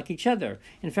much like each other.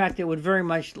 In fact, it would very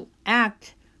much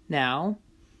act now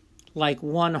like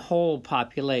one whole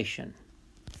population.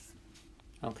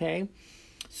 Okay?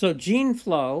 So gene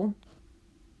flow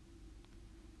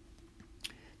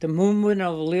the movement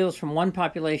of alleles from one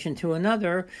population to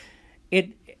another,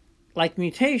 it, like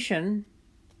mutation,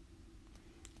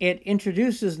 it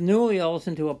introduces new alleles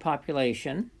into a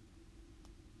population.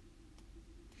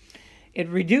 It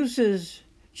reduces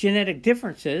genetic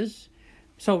differences.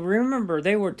 So remember,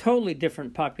 they were totally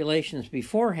different populations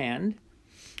beforehand,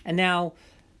 and now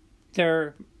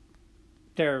they're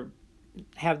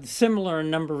have similar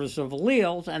numbers of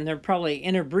alleles, and they're probably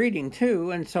interbreeding too,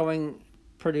 and so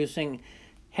producing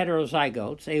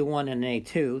heterozygotes, A1 and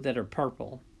A2, that are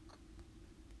purple.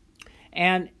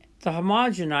 And the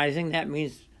homogenizing, that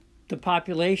means the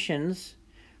populations,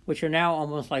 which are now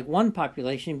almost like one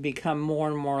population, become more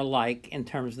and more alike in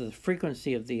terms of the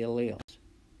frequency of the alleles.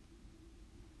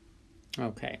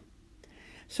 Okay,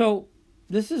 so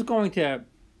this is going to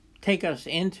take us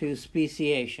into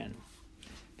speciation,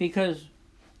 because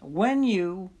when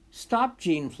you stop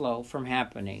gene flow from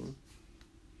happening,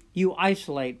 you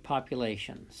isolate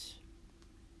populations.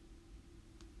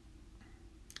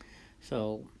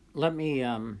 So let me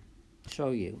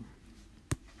show you.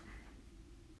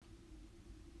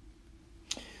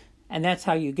 And that's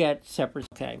how you get separate.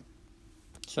 Okay,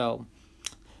 so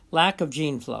lack of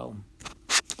gene flow.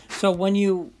 So when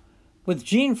you, with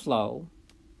gene flow,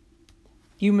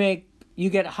 you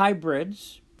get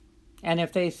hybrids, and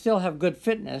if they still have good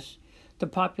fitness, the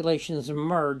populations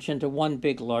emerge into one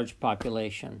big large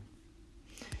population.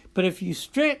 But if you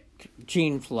restrict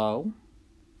gene flow,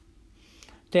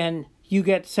 then you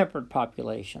get separate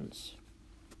populations.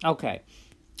 Okay,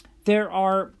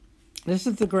 this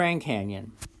is the Grand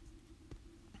Canyon.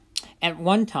 At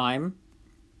one time,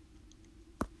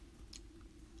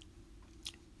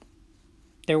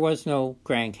 there was no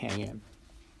Grand Canyon.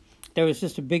 There was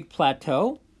just a big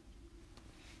plateau.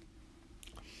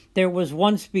 There was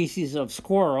one species of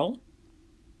squirrel,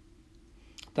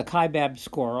 the kaibab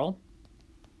squirrel,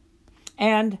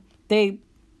 and the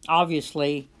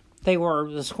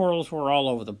squirrels were all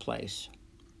over the place.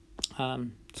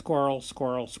 Squirrel,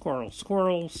 squirrel, squirrel,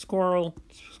 squirrel, squirrel,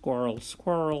 squirrel,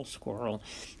 squirrel, squirrel.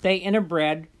 They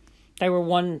interbred. They were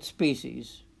one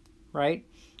species, right?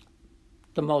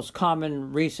 The most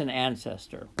common recent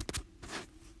ancestor.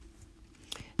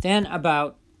 Then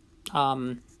about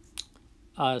 7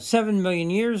 million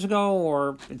years ago,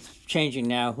 or it's changing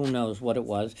now, who knows what it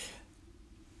was,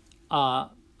 a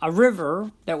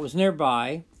river that was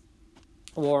nearby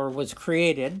or was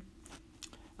created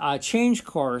changed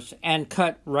course and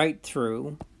cut right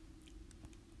through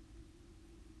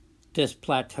this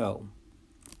plateau.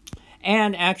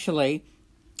 And actually,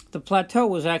 the plateau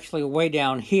was actually way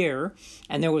down here,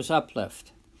 and there was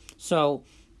uplift. So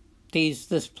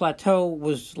this plateau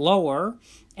was lower,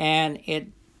 and it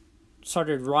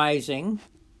started rising,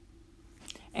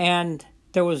 and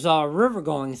there was a river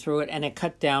going through it, and it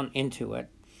cut down into it,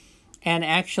 and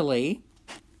actually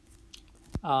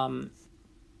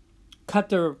cut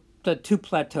the two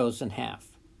plateaus in half.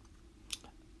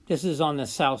 This is on the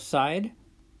south side,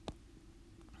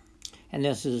 and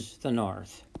this is the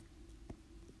north.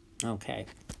 Okay.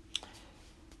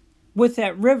 With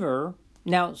that river,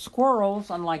 now squirrels,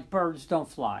 unlike birds, don't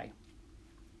fly.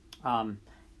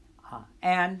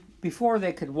 And before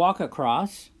they could walk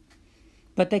across,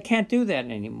 but they can't do that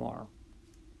anymore.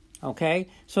 Okay?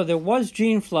 So there was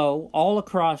gene flow all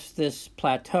across this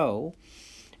plateau,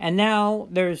 and now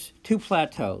there's two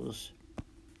plateaus.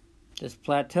 This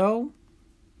plateau,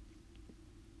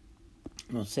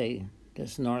 we'll say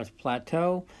this north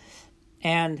plateau,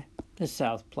 and the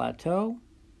south plateau.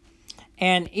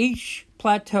 And each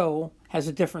plateau has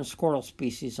a different squirrel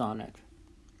species on it.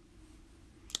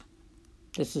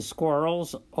 This is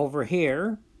squirrels over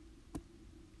here.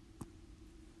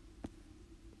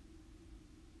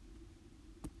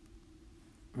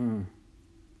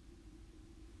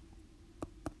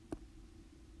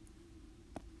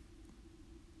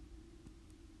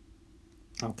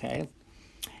 Okay.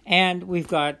 And we've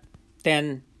got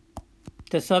then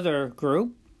this other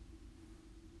group.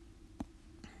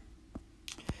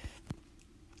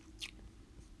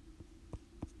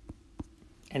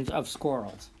 And of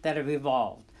squirrels that have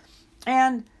evolved.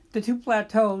 And the two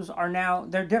plateaus are now,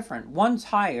 they're different. One's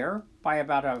higher by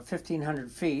about 1,500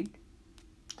 feet.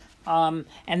 And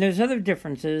there's other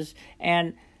differences.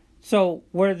 And so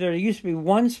where there used to be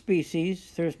one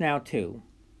species, there's now two.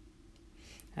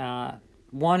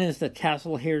 One is the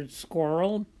tassel-haired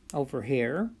squirrel over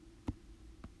here.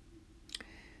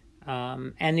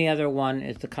 And the other one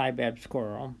is the kaibab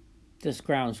squirrel, this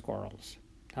ground squirrels.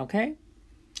 Okay?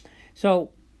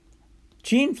 So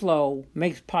gene flow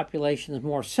makes populations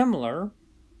more similar.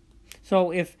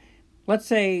 So if, let's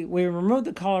say, we remove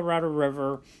the Colorado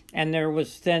River and there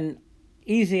was then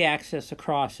easy access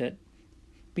across it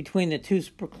between the two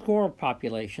squirrel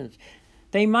populations.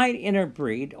 They might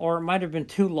interbreed, or it might have been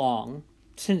too long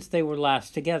since they were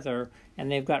last together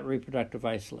and they've got reproductive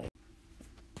isolation.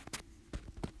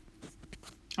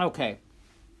 Okay.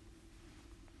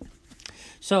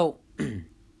 So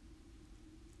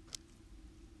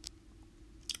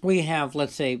we have,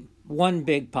 let's say, one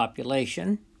big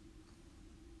population,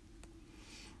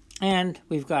 and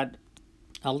we've got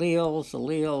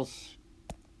alleles.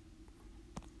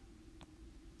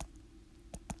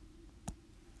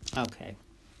 Okay.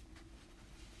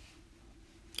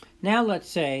 Now let's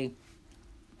say,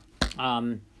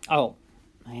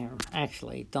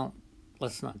 actually,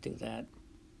 let's not do that.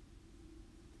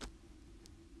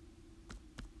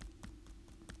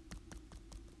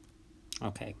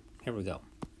 Okay, here we go.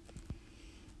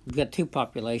 We've got two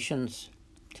populations.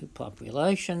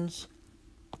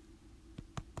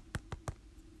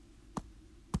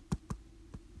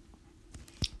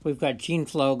 We've got gene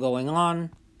flow going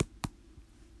on.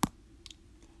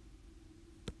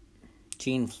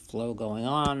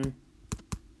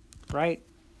 Right?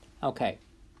 Okay.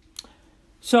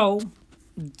 So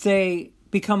they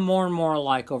become more and more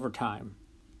alike over time.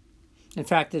 In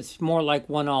fact, it's more like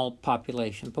one-all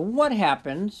population. But what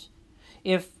happens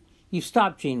if you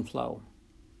stop gene flow?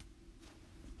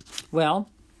 Well,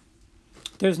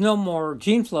 there's no more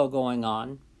gene flow going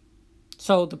on,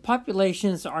 so the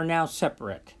populations are now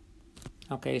separate.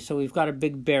 Okay, so we've got a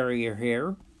big barrier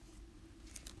here.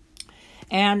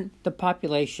 And the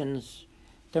populations,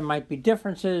 there might be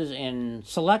differences in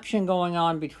selection going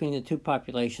on between the two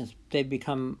populations. They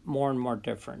become more and more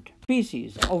different.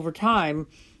 Species, over time,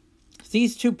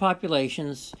 these two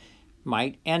populations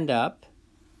might end up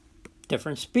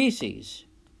different species.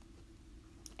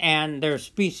 And they're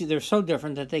so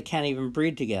different that they can't even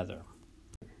breed together.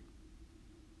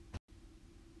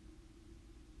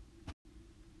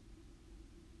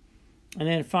 And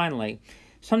then finally,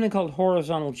 something called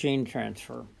horizontal gene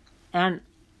transfer. And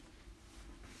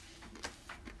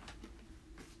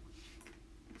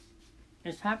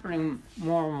it's happening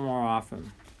more and more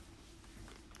often.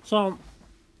 So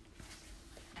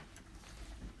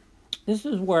this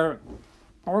is where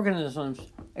organisms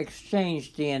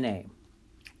exchange DNA.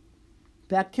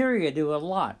 Bacteria do a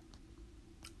lot.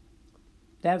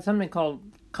 They have something called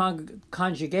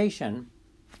conjugation,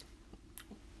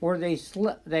 where they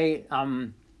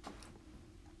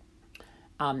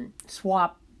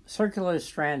swap circular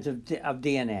strands of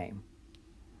DNA.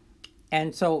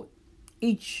 And so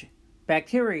each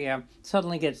bacteria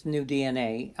suddenly gets new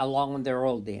DNA along with their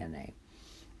old DNA.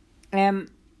 And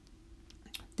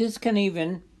this can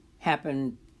even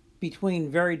happen between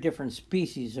very different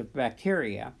species of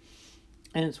bacteria.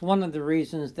 And it's one of the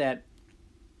reasons that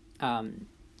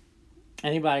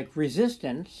antibiotic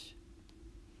resistance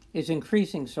is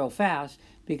increasing so fast,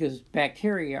 because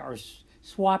bacteria are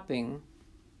swapping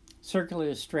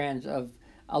circular strands of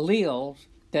alleles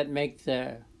that make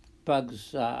the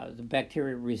bugs, the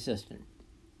bacteria, resistant.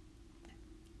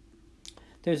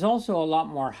 There's also a lot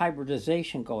more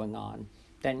hybridization going on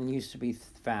than used to be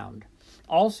found.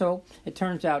 Also, it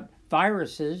turns out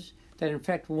viruses that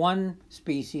infect one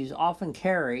species often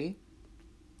carry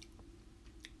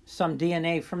some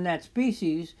DNA from that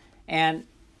species, and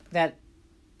that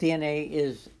DNA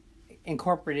is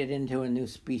incorporated into a new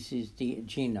species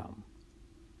genome.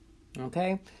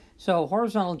 Okay? So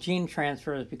horizontal gene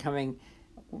transfer is becoming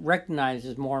recognized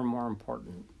as more and more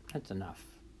important. That's enough.